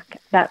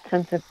back that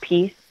sense of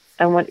peace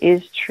and what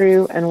is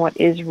true and what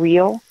is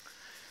real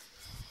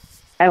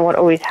and what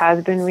always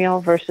has been real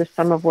versus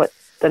some of what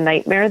the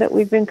nightmare that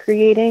we've been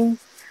creating,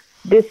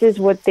 this is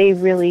what they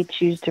really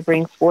choose to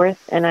bring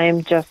forth. And I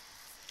am just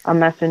a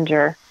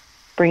messenger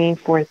bringing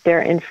forth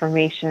their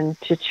information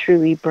to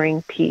truly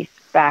bring peace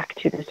back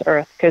to this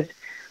earth, because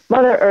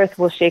Mother Earth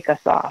will shake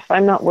us off.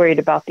 I'm not worried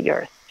about the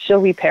earth.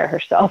 She'll repair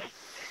herself.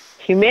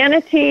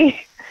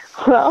 Humanity,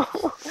 well,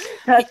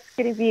 that's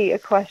going to be a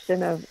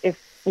question of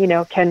if,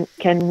 can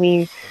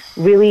we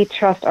really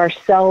trust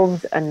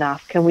ourselves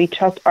enough? Can we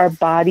trust our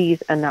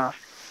bodies enough,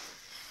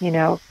 to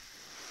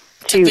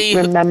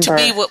remember to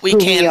be what we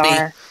can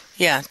be.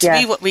 Yeah,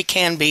 be what we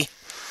can be.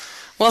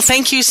 Well,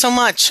 thank you so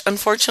much.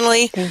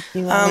 Unfortunately, thank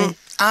you,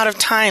 out of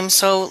time.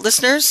 So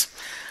listeners,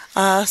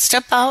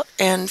 step out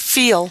and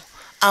feel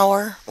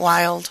our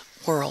wild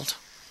world.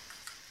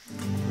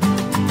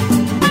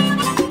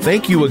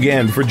 Thank you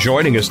again for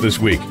joining us this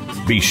week.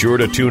 Be sure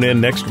to tune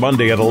in next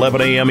Monday at 11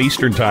 a.m.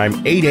 Eastern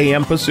Time, 8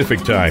 a.m. Pacific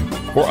Time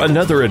for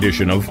another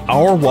edition of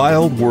Our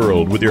Wild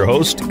World with your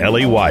host,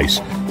 Ellie Weiss,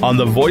 on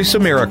the Voice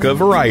America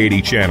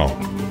Variety Channel.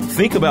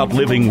 Think about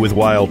living with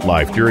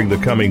wildlife during the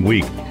coming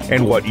week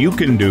and what you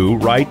can do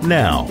right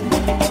now.